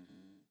taxis,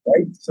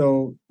 right?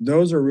 So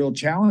those are real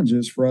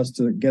challenges for us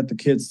to get the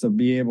kids to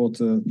be able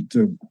to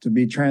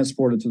be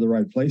transported to the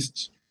right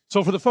places.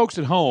 So for the folks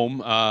at home,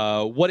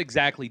 what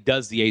exactly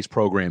does the ACE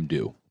program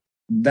do?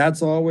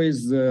 That's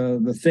always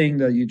the thing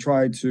that you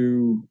try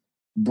to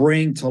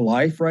bring to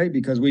life, right?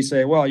 Because we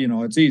say, well,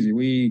 it's easy.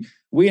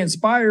 We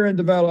inspire and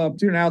develop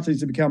student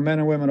athletes to become men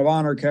and women of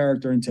honor,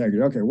 character,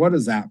 integrity. Okay, what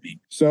does that mean?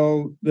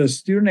 So the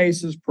Student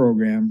ACES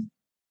program,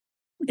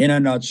 in a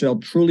nutshell,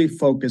 truly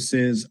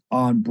focuses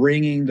on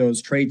bringing those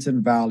traits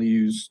and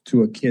values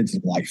to a kid's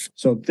life.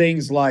 So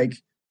things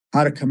like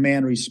how to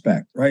command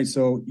respect, right?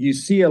 So you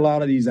see a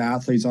lot of these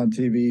athletes on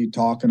TV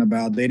talking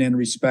about they didn't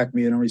respect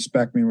me, they don't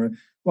respect me.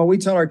 Well, we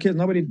tell our kids,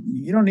 nobody's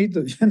going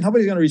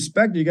to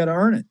respect you. You got to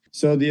earn it.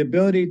 So the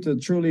ability to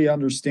truly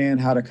understand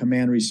how to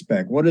command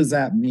respect. What does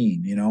that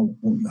mean?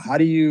 How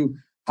do you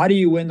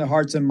win the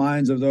hearts and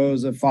minds of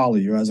those that follow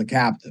you as a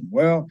captain?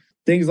 Well,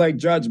 things like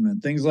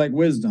judgment, things like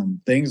wisdom,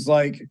 things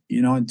like,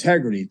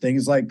 integrity,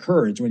 things like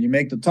courage. When you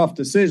make the tough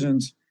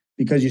decisions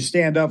because you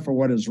stand up for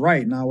what is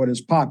right, not what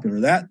is popular,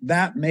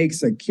 that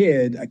makes a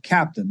kid a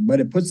captain, but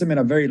it puts them in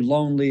a very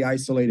lonely,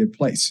 isolated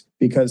place.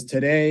 Because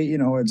today,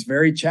 it's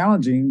very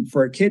challenging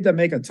for a kid to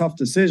make a tough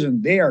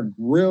decision. They are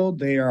grilled.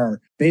 They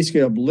are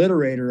basically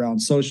obliterated on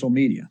social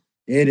media.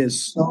 It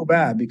is so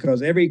bad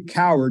because every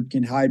coward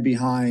can hide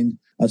behind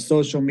a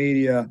social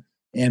media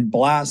and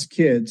blast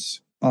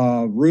kids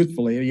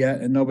ruthfully,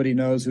 yet, and nobody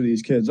knows who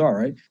these kids are,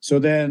 right? So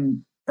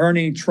then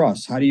earning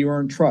trust. How do you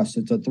earn trust?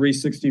 It's a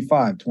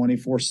 365,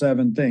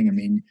 24/7 thing. I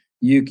mean,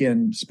 You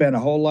can spend a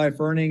whole life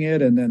earning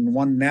it and then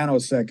 1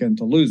 nanosecond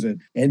to lose it.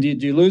 And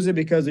did you lose it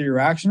because of your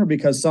action or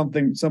because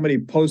somebody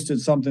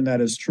posted something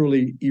that is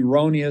truly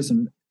erroneous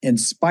and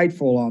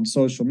spiteful on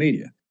social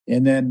media?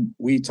 And then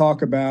we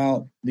talk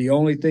about the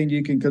only thing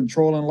you can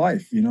control in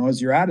life,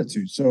 is your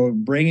attitude. So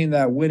bringing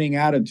that winning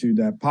attitude,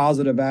 that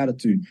positive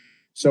attitude.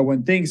 So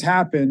when things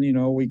happen,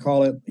 we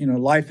call it,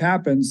 life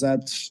happens,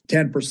 that's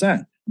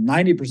 10%.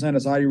 90%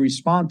 is how you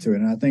respond to it.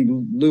 And I think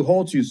Lou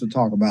Holtz used to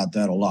talk about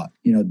that a lot,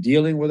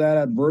 dealing with that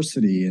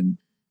adversity and,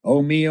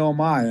 oh me, oh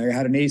my, I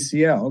had an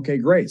ACL. Okay,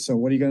 great. So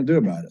what are you going to do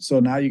about it? So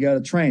now you got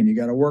to train, you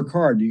got to work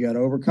hard, you got to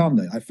overcome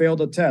that. I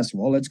failed a test.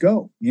 Well, let's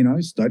go,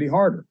 study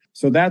harder.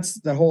 So that's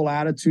the whole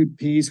attitude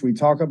piece. We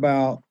talk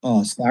about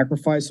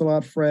sacrifice a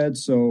lot, Fred.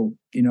 So,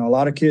 a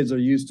lot of kids are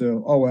used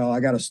to, oh, well, I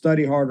got to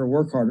study harder,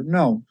 work harder.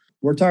 No,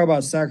 we're talking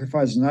about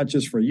sacrifices, not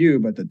just for you,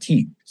 but the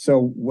team. So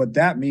what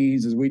that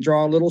means is we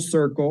draw a little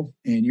circle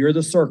and you're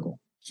the circle.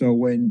 So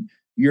when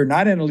you're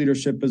not in a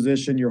leadership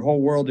position, your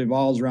whole world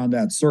evolves around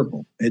that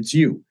circle. It's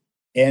you.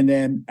 And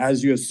then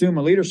as you assume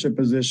a leadership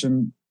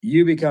position,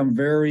 you become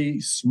very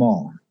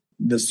small.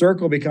 The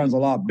circle becomes a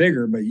lot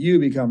bigger, but you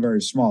become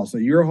very small. So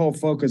your whole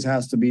focus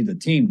has to be the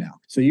team now.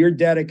 So you're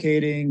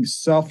dedicating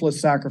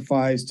selfless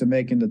sacrifice to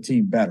making the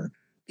team better.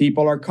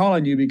 People are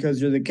calling you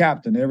because you're the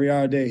captain every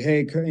other day.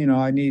 Hey,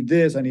 I need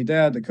this, I need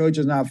that. The coach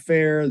is not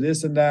fair,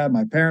 this and that.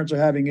 My parents are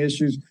having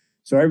issues.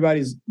 So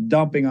everybody's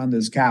dumping on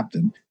this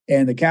captain.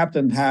 And the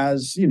captain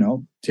has,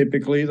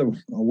 typically the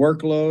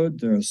workload,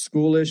 the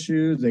school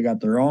issues. They got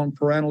their own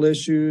parental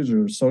issues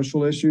or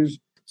social issues.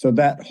 So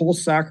that whole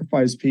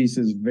sacrifice piece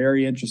is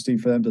very interesting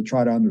for them to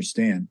try to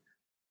understand.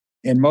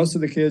 And most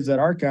of the kids that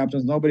are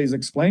captains, nobody's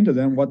explained to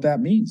them what that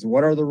means.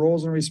 What are the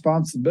roles and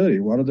responsibility?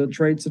 What are the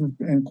traits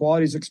and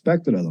qualities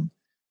expected of them?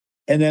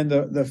 And then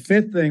the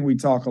fifth thing we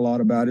talk a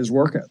lot about is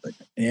work ethic.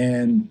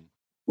 And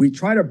we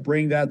try to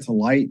bring that to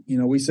light.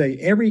 We say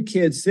every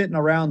kid sitting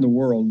around the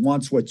world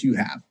wants what you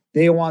have.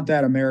 They want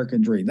that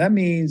American dream. That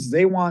means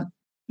they want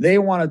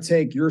to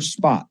take your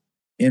spot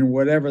in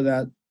whatever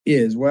that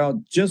is.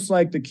 Well, just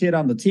like the kid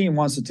on the team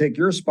wants to take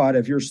your spot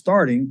if you're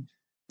starting,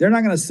 they're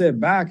not going to sit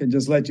back and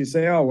just let you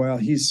say, oh, well,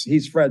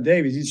 he's Fred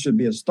Davies, he should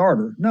be a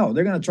starter. No,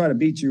 they're going to try to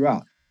beat you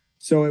out.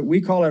 So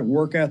we call it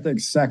work ethic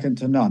second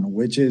to none,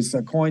 which is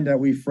a coin that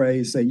we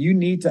phrase, say you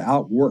need to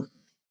outwork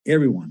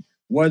everyone,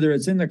 whether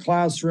it's in the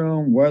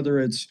classroom, whether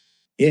it's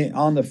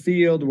on the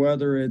field,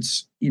 whether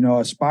it's,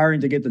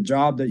 aspiring to get the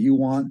job that you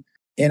want.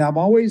 And I'm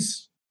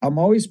always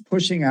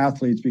pushing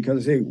athletes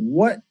because I say,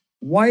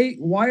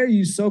 why are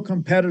you so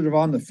competitive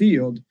on the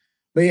field,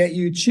 but yet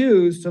you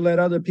choose to let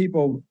other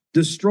people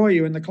destroy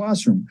you in the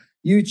classroom?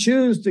 You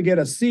choose to get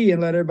a C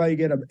and let everybody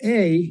get an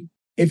A.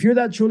 If you're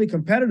that truly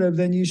competitive,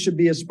 then you should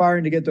be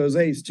aspiring to get those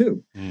A's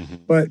too. Mm-hmm.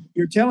 But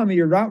you're telling me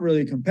you're not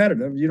really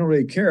competitive. You don't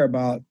really care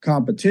about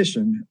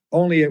competition,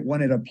 only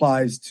when it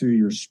applies to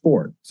your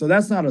sport. So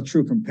that's not a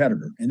true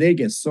competitor. And they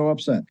get so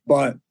upset.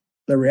 But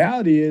the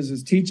reality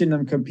is teaching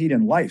them compete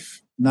in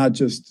life, not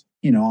just,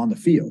 on the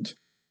field.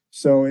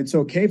 So it's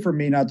okay for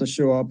me not to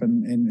show up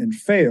and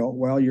fail.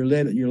 Well, you're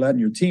letting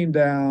your team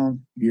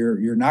down.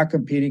 You're not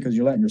competing because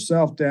you're letting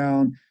yourself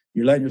down.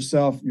 You're letting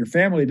your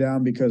family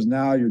down because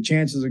now your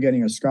chances of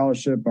getting a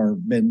scholarship are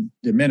been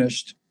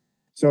diminished.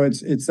 So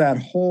it's that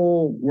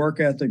whole work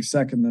ethic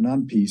second to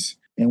none piece.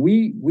 And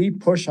we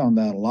push on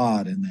that a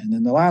lot. And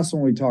then the last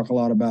one we talk a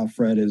lot about,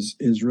 Fred,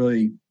 is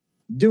really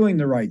doing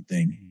the right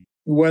thing.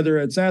 Whether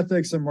it's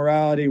ethics and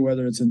morality,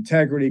 whether it's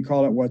integrity,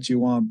 call it what you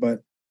want, but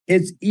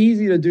it's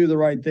easy to do the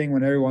right thing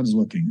when everyone's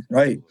looking,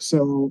 right?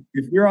 So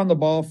if you're on the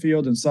ball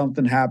field and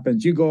something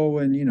happens, you go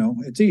and,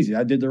 it's easy.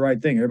 I did the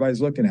right thing. Everybody's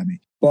looking at me.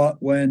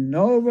 But when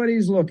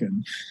nobody's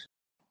looking,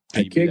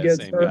 a kid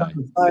gets hurt on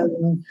the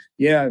sideline.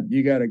 Yeah,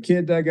 you got a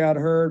kid that got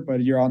hurt,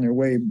 but you're on your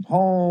way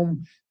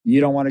home.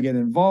 You don't want to get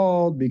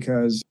involved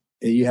because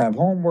you have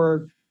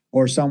homework,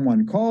 or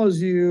someone calls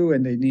you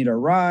and they need a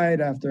ride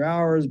after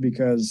hours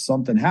because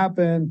something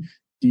happened.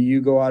 Do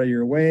you go out of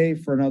your way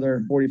for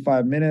another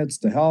 45 minutes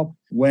to help?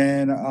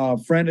 When a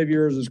friend of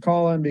yours is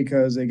calling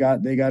because they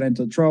got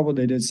into trouble,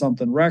 they did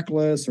something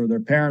reckless, or their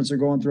parents are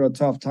going through a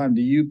tough time,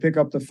 do you pick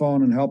up the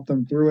phone and help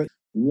them through it?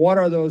 What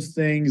are those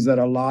things that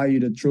allow you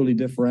to truly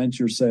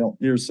differentiate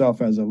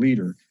yourself as a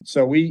leader?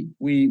 So we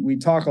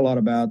talk a lot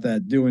about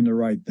that doing the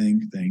right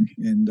thing.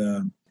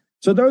 And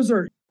so those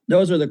are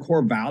the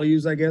core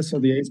values, I guess,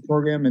 of the ACE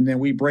program. And then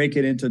we break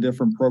it into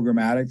different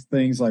programmatic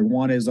things. Like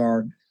one is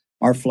our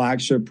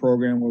flagship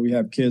program where we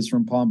have kids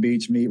from Palm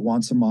Beach meet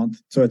once a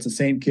month. So it's the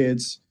same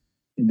kids.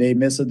 They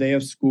miss a day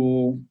of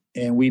school,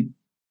 and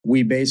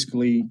we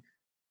basically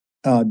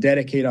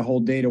dedicate a whole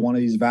day to one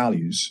of these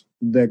values.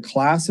 The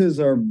classes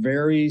are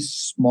very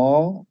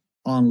small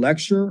on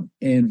lecture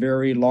and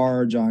very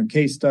large on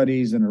case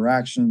studies,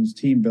 interactions,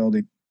 team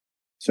building.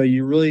 So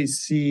you really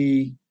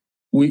see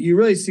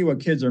what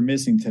kids are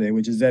missing today,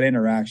 which is that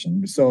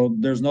interaction. So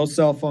there's no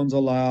cell phones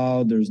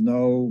allowed. There's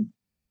no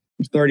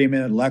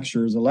 30-minute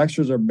lectures. The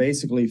lectures are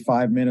basically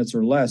 5 minutes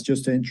or less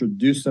just to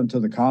introduce them to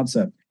the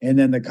concept. And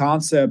then the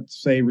concept,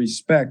 say,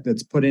 respect,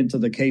 that's put into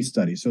the case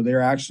study. So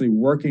they're actually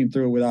working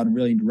through it without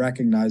really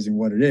recognizing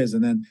what it is.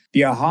 And then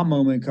the aha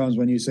moment comes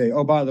when you say,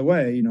 oh, by the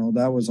way,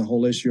 that was a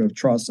whole issue of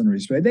trust and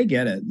respect. They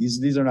get it.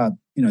 These are not,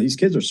 these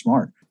kids are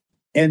smart.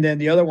 And then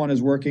the other one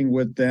is working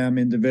with them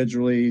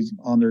individually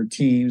on their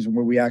teams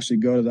where we actually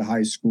go to the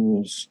high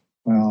schools.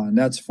 And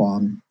that's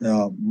fun.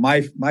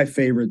 My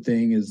favorite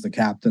thing is the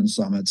captain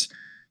summits,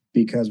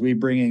 because we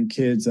bring in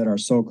kids that are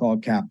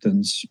so-called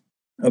captains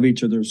of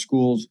each of their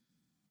schools.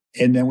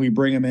 And then we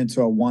bring them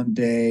into a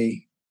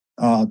one-day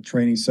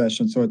training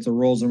session. So it's the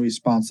roles and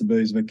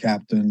responsibilities of a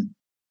captain,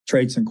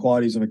 traits and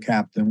qualities of a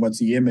captain, what's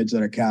the image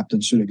that a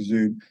captain should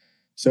exude.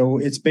 So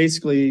it's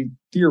basically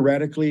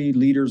theoretically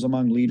leaders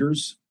among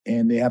leaders,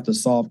 and they have to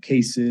solve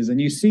cases.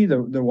 And you see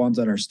the ones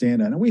that are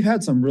standout. And we've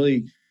had some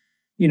really,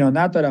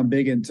 not that I'm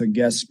big into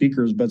guest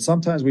speakers, but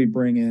sometimes we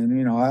bring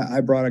in, I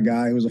brought a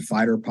guy who was a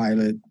fighter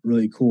pilot,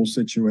 really cool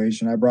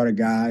situation. I brought a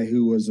guy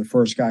who was the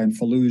first guy in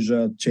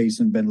Fallujah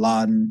chasing bin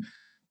Laden.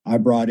 I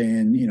brought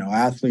in,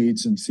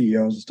 athletes and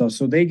CEOs and stuff.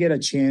 So they get a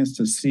chance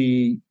to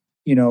see,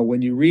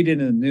 when you read it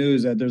in the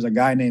news that there's a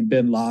guy named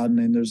bin Laden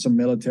and there's some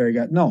military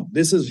guy. No,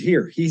 this is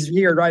here. He's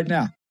here right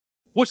now.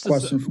 What's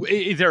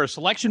is there a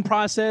selection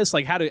process?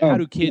 Like how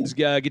do kids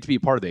get to be a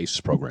part of the ACES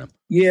program?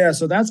 Yeah,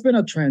 so that's been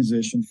a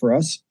transition for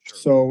us.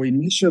 So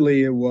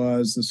initially it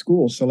was the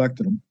school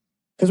selected them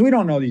because we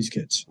don't know these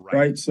kids,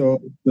 right? So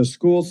the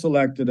school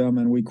selected them,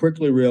 and we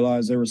quickly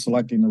realized they were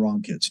selecting the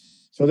wrong kids.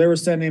 So they were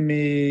sending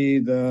me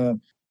the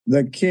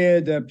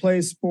kid that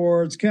plays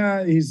sports,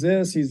 he's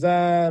this, he's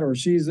that, or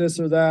she's this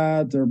or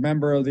that. They're a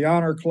member of the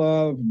honor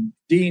club,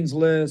 dean's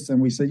list.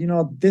 And we said,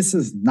 this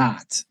is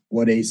not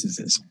what ACES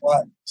is.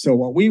 So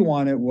what we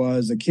wanted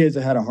was the kids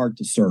that had a heart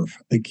to serve,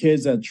 the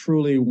kids that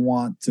truly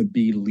want to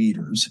be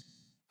leaders.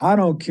 I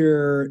don't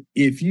care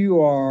if you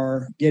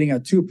are getting a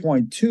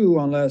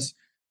 2.2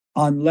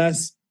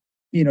 unless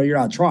you're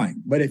not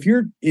trying. But if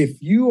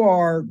you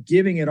are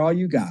giving it all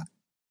you got,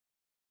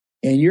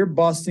 and you're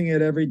busting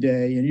it every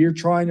day, and you're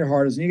trying your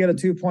hardest, and you get a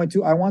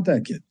 2.2, I want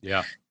that kid.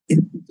 Yeah.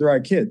 It's the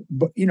right kid.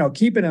 But,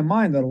 keeping in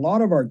mind that a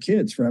lot of our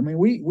kids, Fred,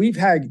 we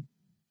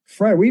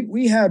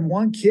had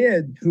one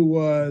kid who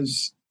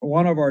was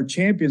one of our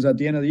champions at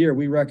the end of the year.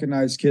 We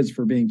recognize kids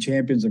for being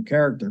champions of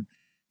character.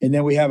 And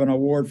then we have an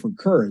award for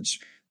courage.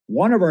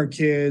 One of our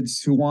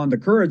kids who won the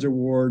Courage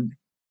Award,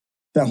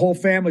 the whole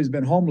family's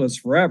been homeless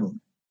forever.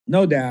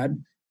 No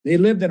dad. They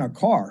lived in a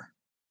car.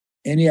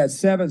 And he had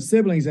 7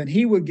 siblings, and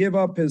he would give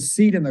up his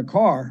seat in the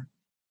car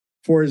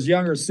for his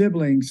younger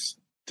siblings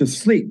to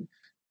sleep.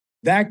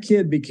 That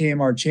kid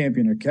became our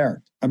champion of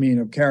character.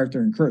 Of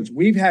character and courage.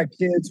 We've had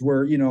kids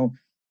where,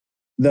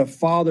 the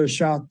father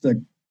shot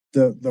the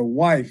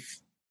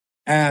wife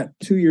at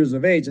 2 years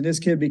of age, and this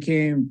kid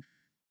became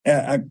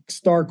a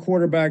star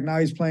quarterback. Now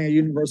he's playing at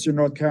University of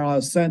North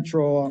Carolina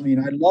Central.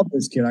 I love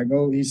this kid.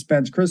 He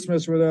spends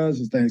Christmas with us,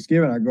 his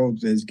Thanksgiving. I go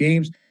to his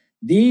games.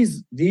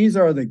 These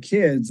are the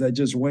kids that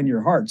just win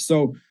your heart.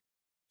 So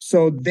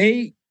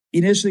they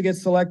initially get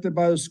selected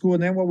by the school.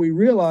 And then what we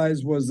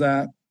realized was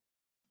that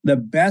the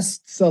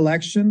best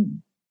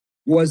selection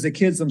was the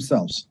kids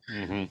themselves.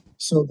 Mm-hmm.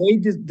 So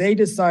they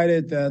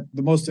decided that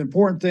the most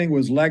important thing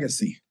was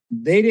legacy.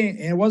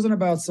 It wasn't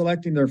about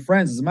selecting their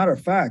friends. As a matter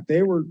of fact,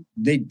 they were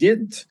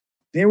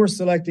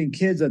selecting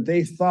kids that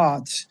they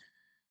thought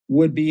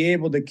would be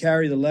able to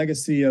carry the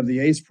legacy of the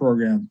ACE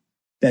program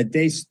that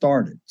they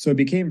started. So it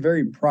became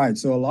very pride.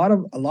 So a lot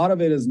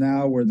of it is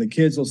now where the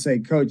kids will say,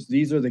 Coach,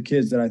 these are the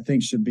kids that I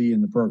think should be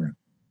in the program.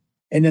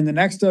 And then the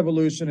next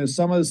evolution is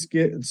some of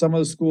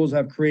the schools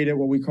have created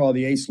what we call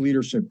the ACE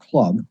Leadership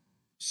Club.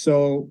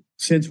 So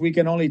since we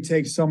can only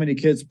take so many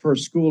kids per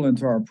school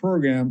into our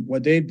program,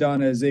 what they've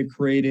done is they've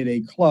created a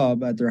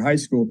club at their high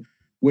school,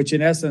 which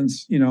in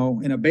essence,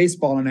 in a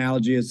baseball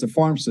analogy, is the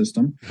farm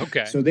system.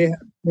 Okay. So they have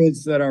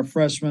kids that are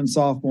freshmen,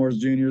 sophomores,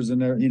 juniors, and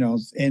they're,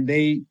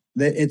 and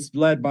it's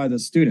led by the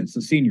students,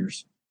 the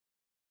seniors,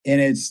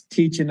 and it's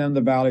teaching them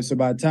the value. So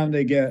by the time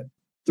they get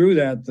through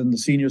that, then the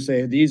seniors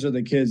say, these are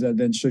the kids that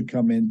then should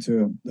come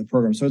into the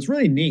program. So it's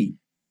really neat.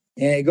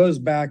 And it goes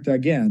back to,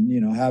 again,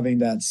 having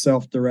that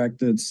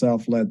self-directed,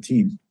 self-led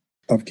team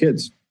of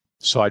kids.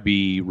 So I'd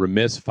be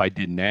remiss if I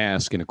didn't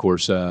ask. And of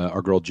course,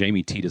 our girl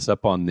Jamie teed us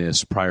up on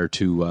this prior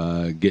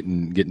to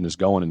getting us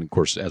going. And of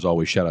course, as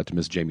always, shout out to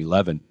Miss Jamie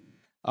Levin.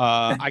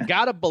 I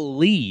gotta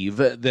believe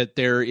that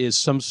there is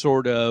some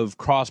sort of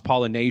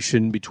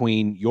cross-pollination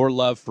between your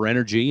love for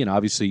energy, and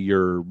obviously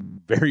you're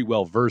very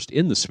well versed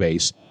in the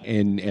space,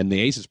 and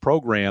the ACES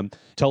program.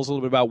 Tell us a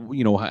little bit about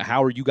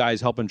how are you guys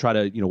helping try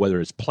to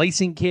whether it's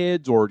placing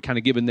kids or kind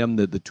of giving them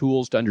the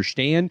tools to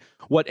understand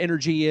what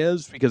energy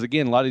is, because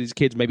again, a lot of these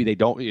kids maybe they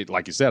don't,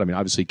 like you said.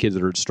 Obviously kids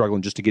that are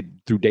struggling just to get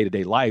through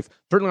day-to-day life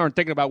certainly aren't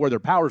thinking about where their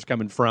power's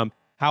coming from.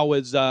 How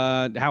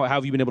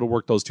have you been able to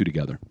work those two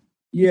together?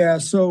 Yeah,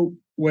 so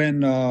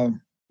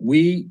when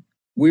we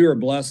were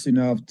blessed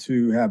enough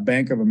to have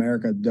Bank of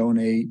America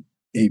donate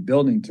a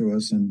building to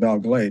us in Belle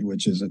Glade,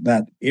 which is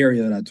that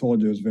area that I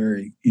told you is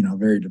very,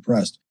 very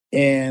depressed.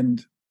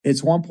 And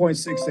It's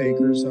 1.6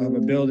 acres. So I have a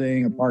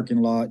building, a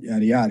parking lot,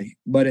 yada, yada.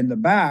 But in the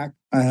back,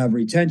 I have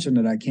retention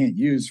that I can't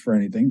use for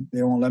anything.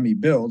 They won't let me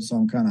build, so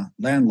I'm kind of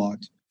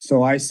landlocked.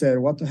 So I said,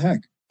 what the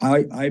heck?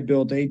 I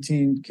built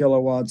 18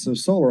 kilowatts of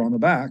solar on the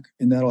back,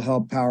 and that'll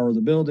help power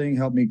the building,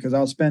 help me, because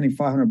I was spending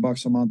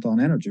 $500 a month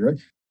on energy, right?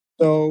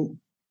 So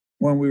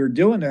when we were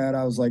doing that,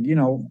 I was like,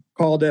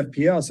 called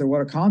FPL, said, what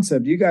a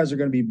concept. You guys are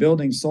going to be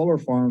building solar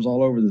farms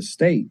all over the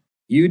state.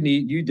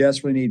 You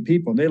desperately need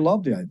people. They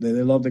love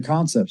the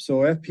concept. So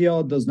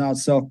FPL does not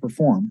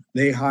self-perform.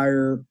 They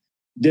hire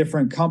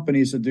different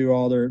companies to do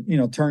all their,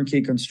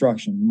 turnkey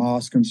construction,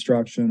 Moss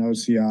Construction,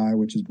 OCI,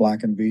 which is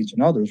Black and Veatch,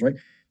 and others, right?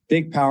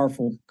 Big,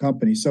 powerful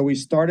company. So we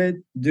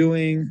started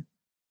doing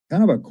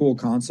kind of a cool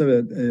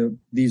concept at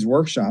these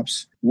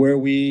workshops where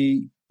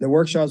the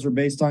workshops were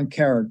based on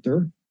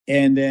character,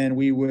 and then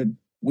we would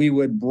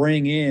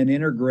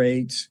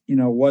integrate,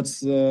 what's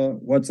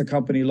the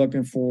company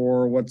looking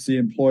for, what's the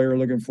employer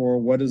looking for,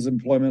 what does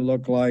employment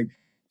look like.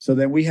 So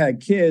then we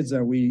had kids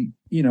that we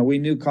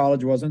knew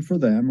college wasn't for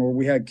them, or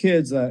we had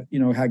kids that,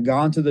 had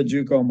gone to the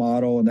JUCO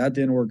model and that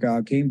didn't work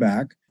out, came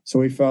back. So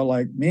we felt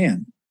like,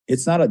 man,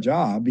 it's not a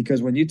job,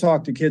 because when you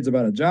talk to kids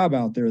about a job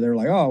out there, they're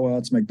like, oh, well,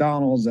 it's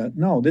McDonald's.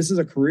 No, this is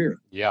a career.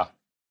 Yeah.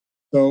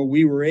 So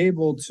we were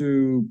able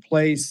to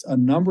place a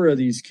number of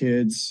these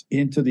kids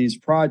into these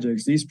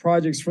projects. These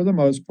projects, for the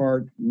most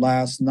part,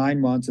 last 9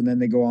 months, and then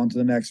they go on to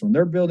the next one.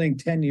 They're building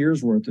 10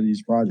 years worth of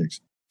these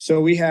projects. So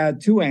we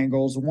had two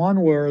angles.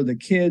 One were the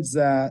kids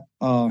that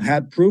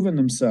had proven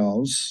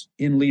themselves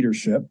in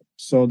leadership.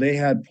 So they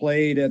had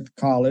played at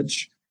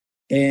college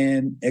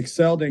and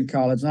excelled in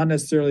college. Not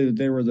necessarily that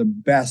they were the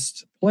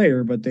best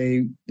player, but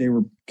they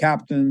were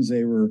captains.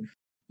 They were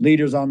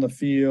leaders on the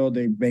field.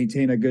 They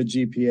maintain a good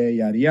GPA,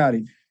 yada,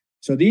 yada.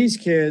 So these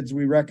kids,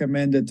 we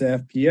recommended to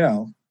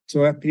FPL.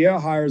 So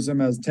FPL hires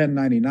them as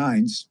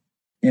 1099s,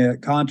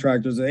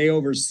 contractors. They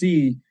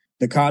oversee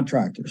the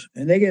contractors,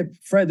 and they get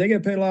paid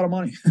a lot of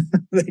money.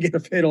 They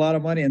get paid a lot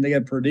of money, and they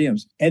get per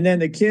diems. And then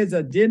the kids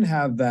that didn't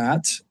have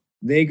that,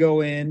 they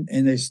go in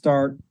and they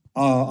start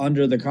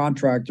under the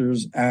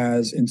contractors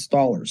as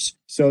installers.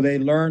 So they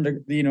learned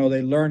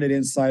it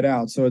inside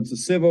out. So it's the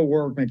civil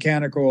work,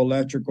 mechanical,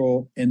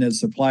 electrical, and then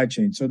supply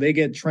chain. So they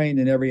get trained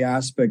in every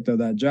aspect of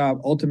that job.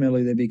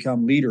 Ultimately, they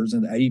become leaders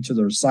at each of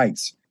their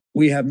sites.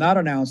 We have not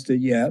announced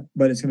it yet,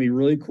 but it's going to be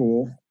really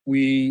cool.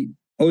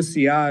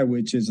 OCI,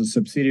 which is a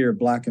subsidiary of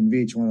Black and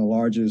Veatch, one of the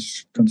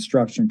largest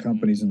construction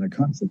companies in the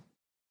country,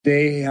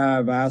 they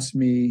have asked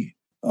me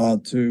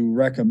to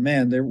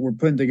recommend. We're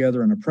putting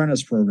together an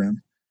apprentice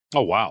program.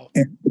 Oh, wow.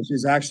 Which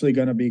is actually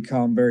going to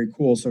become very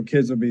cool. So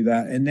kids will be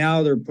that. And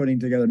now they're putting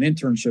together an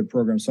internship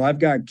program. So I've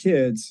got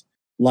kids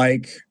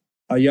like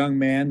a young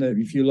man that,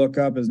 if you look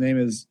up, his name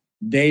is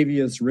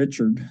Davius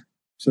Richard.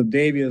 So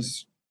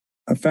Davius,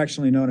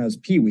 affectionately known as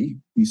Pee-wee.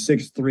 He's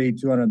 6'3",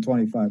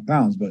 225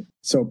 pounds. But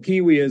so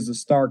Pee-wee is the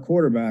star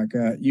quarterback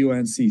at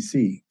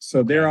UNCC.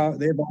 So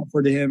they've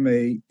offered him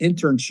a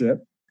internship.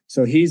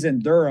 So he's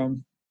in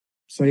Durham,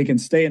 so he can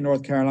stay in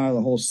North Carolina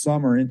the whole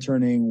summer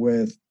interning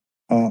with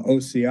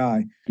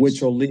OCI,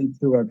 which will lead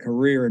to a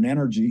career in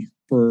energy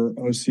for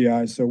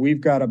OCI. So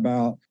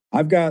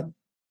I've got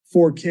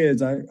 4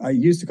 kids. I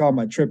used to call them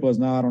my triplets.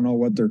 Now I don't know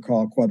what they're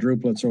called,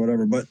 quadruplets or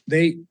whatever, but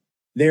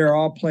they're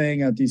all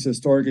playing at these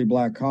historically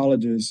Black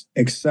colleges,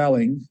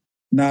 excelling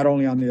not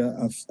only on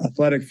the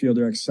athletic field,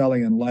 they're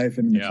excelling in life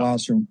and in the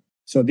classroom.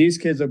 So these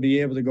kids will be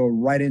able to go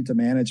right into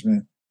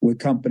management with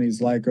companies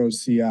like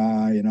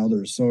OCI and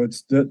others. So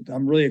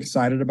I'm really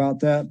excited about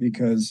that,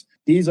 because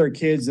these are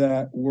kids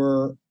that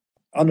were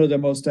under the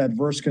most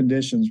adverse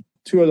conditions.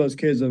 2 of those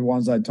kids are the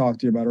ones I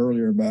talked to you about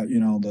earlier about,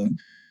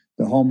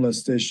 the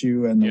homeless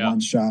issue and the one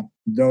shop.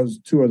 Those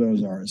 2 of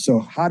those are. So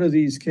how do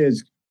these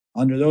kids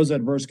under those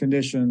adverse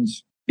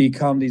conditions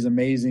become these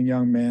amazing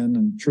young men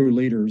and true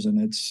leaders? And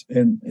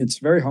it's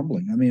very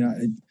humbling. I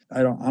mean,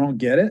 I don't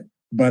get it,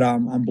 but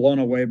I'm blown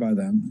away by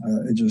them.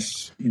 It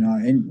just,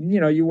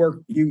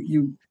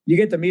 you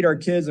get to meet our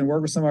kids and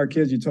work with some of our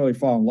kids, you totally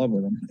fall in love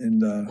with them.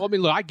 And well, I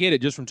mean, look, I get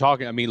it just from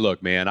talking. I mean,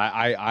 look, man,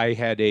 I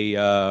had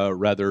a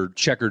rather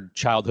checkered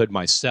childhood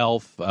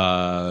myself,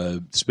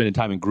 spending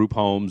time in group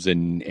homes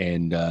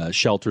and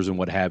shelters and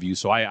what have you.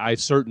 So I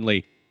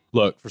certainly,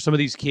 look, for some of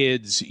these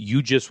kids,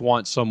 you just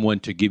want someone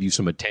to give you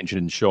some attention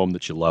and show them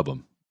that you love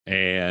them.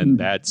 And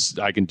that's,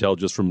 I can tell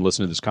just from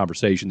listening to this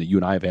conversation that you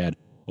and I have had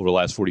over the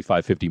last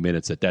 45, 50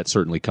 minutes, that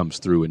certainly comes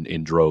through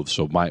in droves.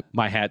 So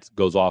my hat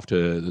goes off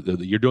to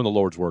you're doing the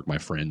Lord's work, my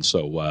friend.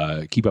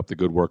 So keep up the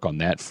good work on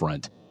that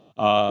front.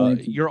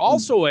 You're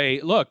also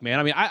look, man,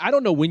 I mean, I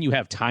don't know when you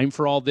have time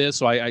for all this.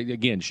 So I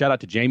again, shout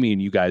out to Jamie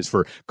and you guys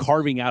for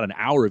carving out an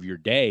hour of your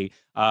day.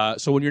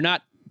 So when you're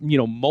not,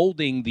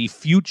 molding the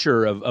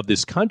future of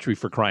this country,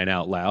 for crying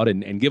out loud,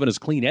 and giving us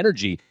clean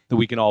energy that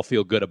we can all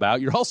feel good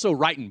about. You're also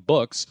writing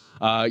books.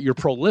 You're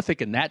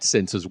prolific in that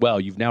sense as well.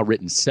 You've now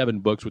written 7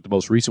 books, with the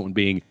most recent one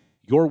being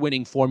Your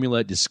Winning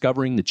Formula,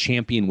 Discovering the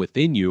Champion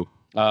Within You,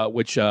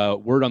 which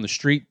word on the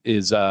street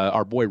is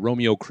our boy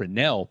Romeo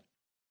Crennel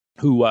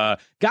who,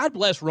 God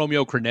bless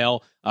Romeo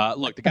Crennel.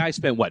 Look, the guy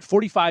spent,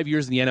 45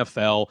 years in the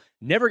NFL,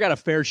 never got a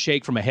fair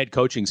shake from a head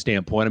coaching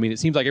standpoint. I mean, it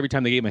seems like every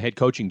time they gave him a head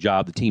coaching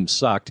job, the team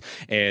sucked.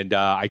 And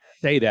I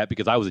say that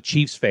because I was a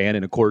Chiefs fan,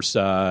 and of course,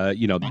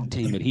 the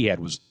team that he had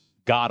was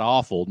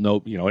god-awful.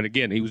 No, and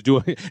again, he was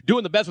doing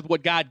the best with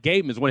what God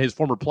gave him, as one of his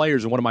former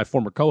players and one of my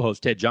former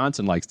co-hosts, Ted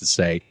Johnson, likes to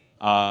say.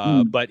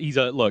 But he's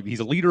a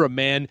leader of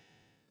men.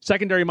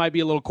 Secondary might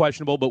be a little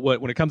questionable, but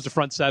when it comes to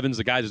front sevens,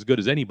 the guy's as good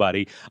as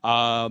anybody.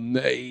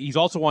 He's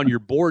also on your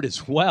board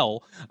as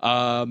well.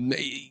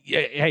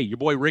 Hey, your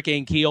boy Rick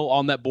Ankiel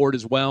on that board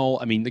as well.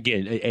 I mean,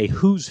 again, a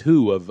who's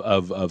who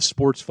of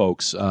sports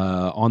folks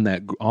on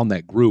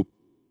that group.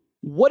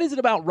 What is it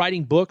about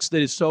writing books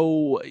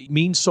that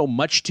means so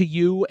much to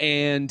you?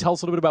 And tell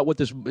us a little bit about what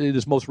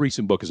this most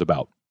recent book is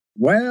about.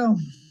 Well,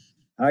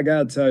 I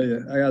gotta tell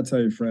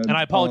you, Fred. And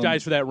I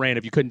apologize for that rant.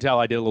 If you couldn't tell,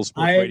 I did a little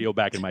sports radio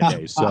back in my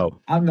day. So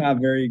I'm not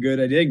very good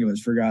at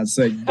English, for God's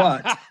sake.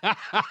 But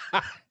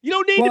you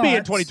don't need to be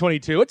in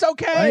 2022. It's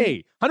okay.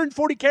 Right?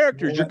 140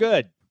 characters. You're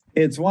good.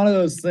 It's one of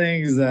those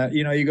things that,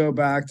 you go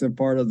back to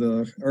part of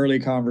the early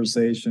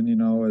conversation,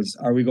 is,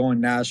 are we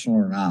going national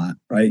or not?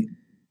 Right.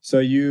 So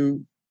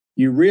you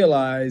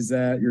realize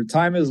that your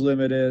time is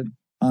limited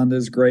on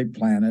this great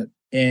planet,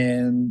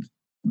 and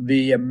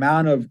the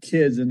amount of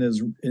kids in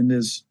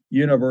this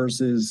universe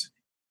is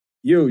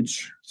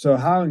huge. So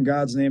how in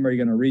God's name are you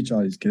going to reach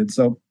all these kids?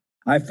 So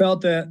I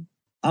felt that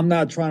I'm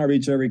not trying to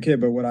reach every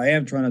kid, but what I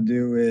am trying to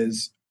do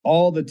is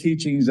all the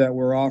teachings that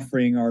we're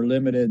offering our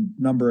limited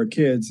number of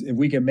kids, if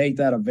we can make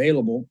that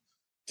available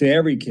to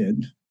every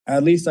kid,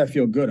 at least I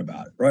feel good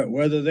about it, right?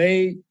 Whether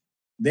they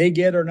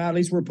get or not, at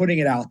least we're putting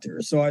it out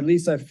there. So at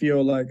least I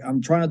feel like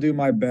I'm trying to do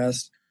my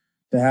best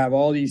to have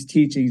all these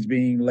teachings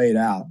being laid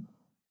out.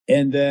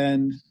 And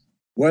then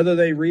whether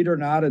they read or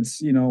not,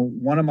 it's,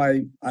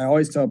 I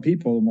always tell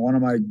people, one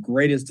of my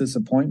greatest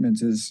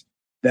disappointments is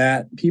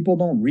that people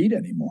don't read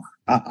anymore.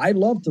 I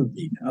love to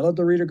read. I love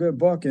to read a good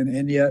book.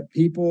 And yet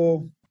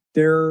people,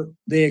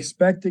 they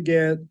expect to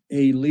get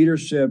a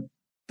leadership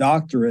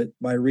doctorate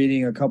by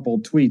reading a couple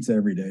tweets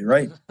every day,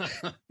 right?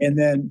 And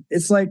then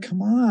it's like,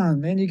 come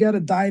on, man, you got to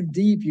dive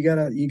deep. You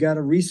got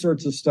to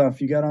research the stuff.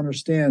 You got to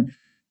understand.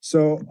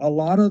 So a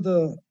lot of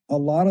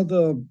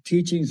the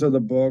teachings of the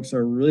books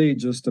are really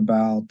just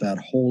about that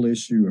whole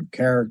issue of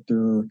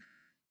character,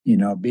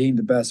 being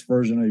the best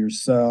version of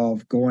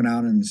yourself, going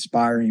out and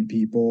inspiring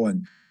people.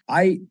 And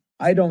I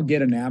don't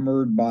get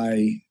enamored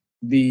by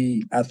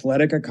the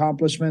athletic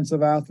accomplishments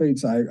of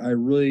athletes. I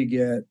really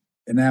get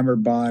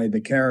enamored by the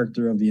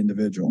character of the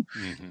individual.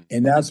 Mm-hmm.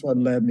 And that's what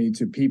led me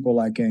to people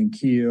like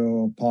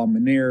Ankiel, Paul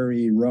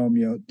Maneri,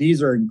 Romeo.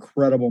 These are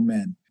incredible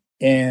men.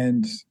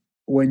 And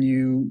when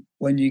you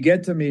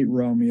get to meet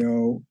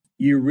Romeo,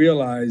 you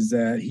realize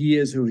that he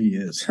is who he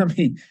is. I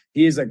mean,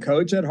 he is a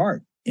coach at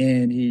heart,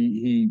 and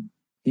he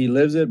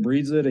lives it,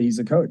 breathes it. He's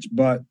a coach.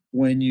 But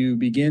when you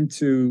begin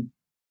to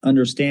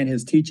understand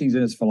his teachings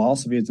and his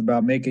philosophy, it's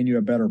about making you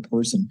a better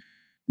person.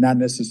 Not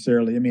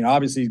necessarily,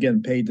 obviously he's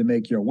getting paid to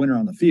make you a winner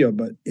on the field,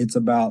 but it's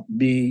about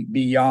being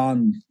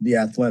beyond the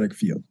athletic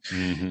field.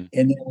 Mm-hmm.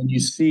 And then when you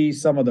see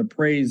some of the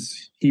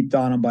praise heaped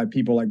on him by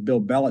people like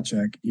Bill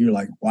Belichick, you're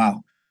like,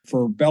 wow.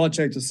 For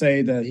Belichick to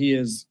say that he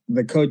is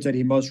the coach that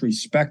he most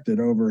respected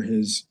over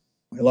his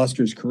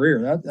illustrious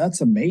career,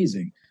 that's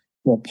amazing.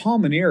 Well, Paul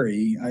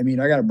Maneri,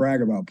 I got to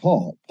brag about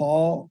Paul.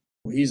 Paul,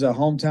 he's a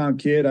hometown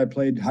kid. I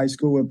played high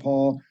school with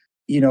Paul.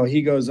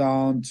 He goes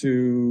on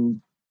to,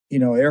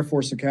 Air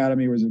Force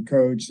Academy, was a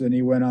coach. Then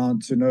he went on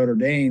to Notre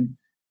Dame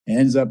and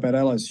ends up at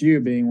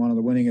LSU being one of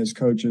the winningest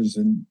coaches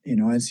in,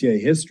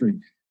 NCAA history.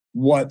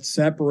 What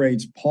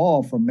separates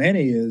Paul from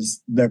many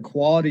is the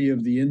quality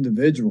of the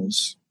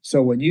individuals.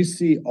 So when you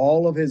see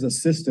all of his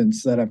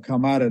assistants that have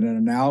come out and are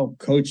now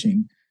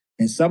coaching,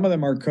 and some of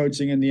them are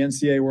coaching in the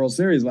NCAA World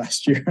Series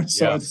last year.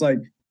 So It's like,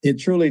 it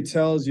truly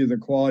tells you the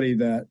quality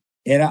that,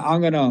 and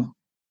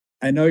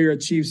I know you're a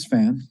Chiefs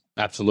fan.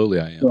 Absolutely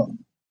I am.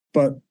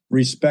 But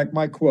respect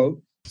my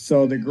quote.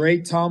 So the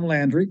great Tom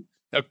Landry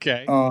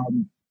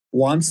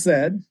once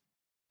said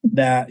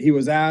that he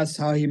was asked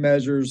how he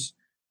measures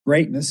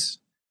greatness.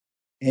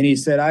 And he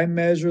said, I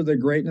measure the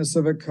greatness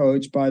of a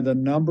coach by the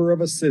number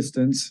of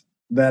assistants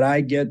that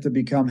I get to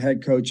become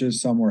head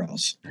coaches somewhere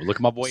else. Well, look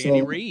at my boy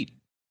Andy Reid.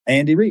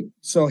 Andy Reid.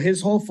 So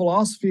his whole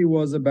philosophy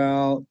was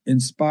about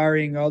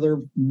inspiring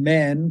other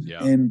men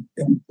and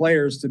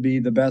players to be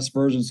the best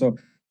version. So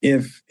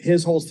if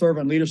his whole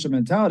servant leadership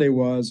mentality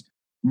was,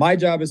 my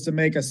job is to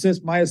make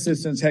my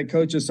assistants head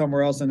coaches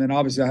somewhere else, and then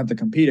obviously I have to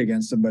compete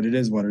against them, but it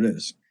is what it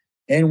is.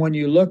 And when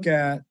you look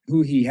at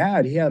who he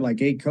had like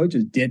 8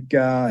 coaches,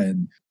 Ditka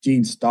and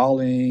Gene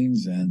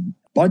Stallings and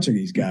a bunch of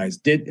these guys.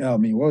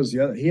 What was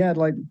the other? He had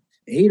like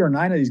 8 or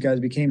 9 of these guys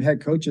became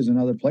head coaches in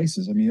other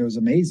places. It was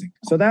amazing.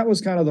 So that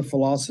was kind of the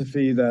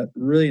philosophy that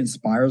really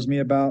inspires me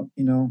about,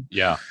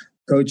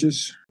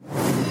 coaches.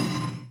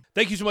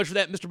 Thank you so much for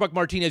that, Mr. Buck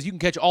Martinez. You can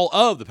catch all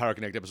of the Power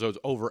Connect episodes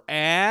over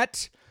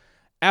at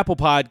Apple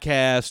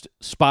Podcast,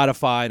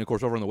 Spotify, and, of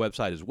course, over on the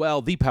website as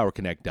well,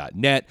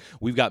 thepowerconnect.net.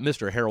 We've got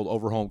Mr. Harold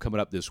Overholm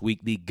coming up this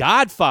week. The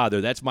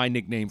Godfather, that's my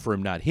nickname for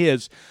him, not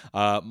his.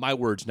 My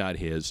words, not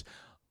his.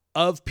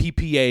 Of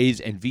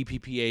PPAs and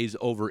VPPAs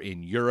over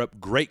in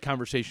Europe. Great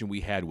conversation we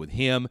had with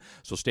him,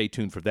 so stay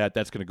tuned for that.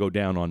 That's going to go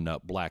down on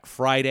Black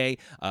Friday.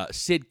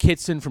 Sid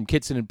Kitson from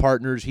Kitson &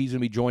 Partners, he's going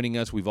to be joining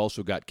us. We've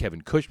also got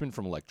Kevin Cushman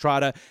from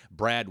Electrata,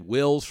 Brad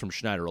Wills from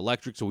Schneider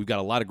Electric, so we've got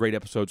a lot of great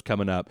episodes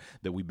coming up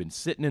that we've been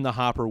sitting in the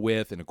hopper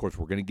with, and, of course,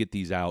 we're going to get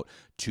these out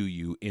to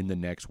you in the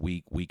next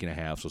week and a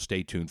half, so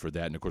stay tuned for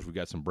that. And, of course, we've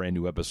got some brand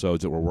new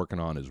episodes that we're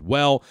working on as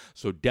well,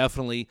 so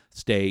definitely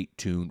stay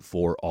tuned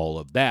for all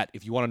of that.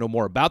 If you want to know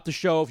more about the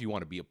show, if you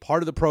want to be a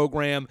part of the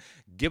program,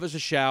 give us a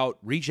shout,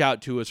 reach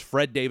out to us,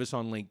 Fred Davis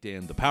on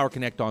LinkedIn, The Power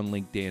Connect on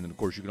LinkedIn, and of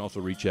course you can also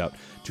reach out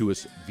to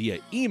us via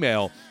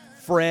email,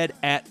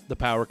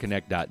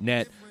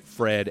 fred@thepowerconnect.net,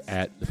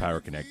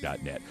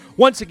 fred@thepowerconnect.net.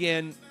 Once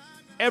again,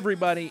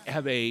 everybody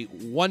have a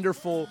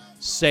wonderful,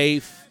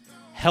 safe,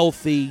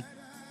 healthy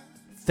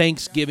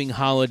Thanksgiving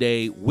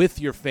holiday with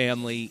your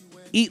family.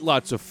 Eat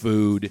lots of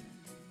food,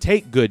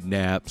 take good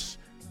naps,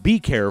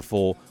 be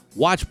careful,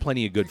 watch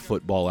plenty of good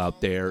football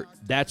out there.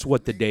 That's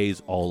what the day's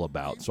all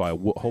about. So I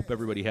hope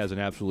everybody has an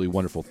absolutely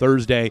wonderful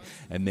Thursday,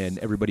 and then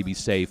everybody be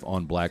safe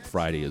on Black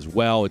Friday as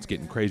well. It's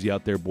getting crazy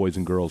out there, boys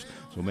and girls,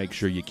 so make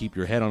sure you keep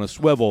your head on a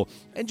swivel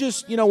and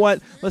just, you know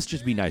what, let's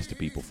just be nice to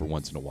people for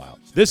once in a while.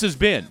 This has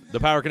been the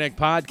Power Connect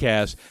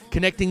Podcast,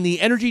 connecting the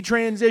energy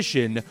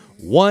transition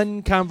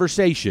one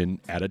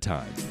conversation at a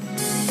time.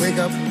 Wake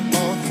up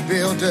all the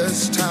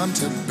builders, time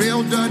to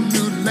build a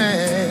new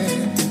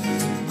land.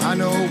 I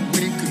know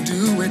we could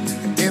do it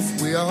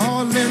if we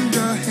all lend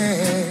a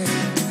hand.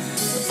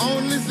 The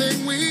only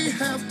thing we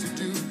have to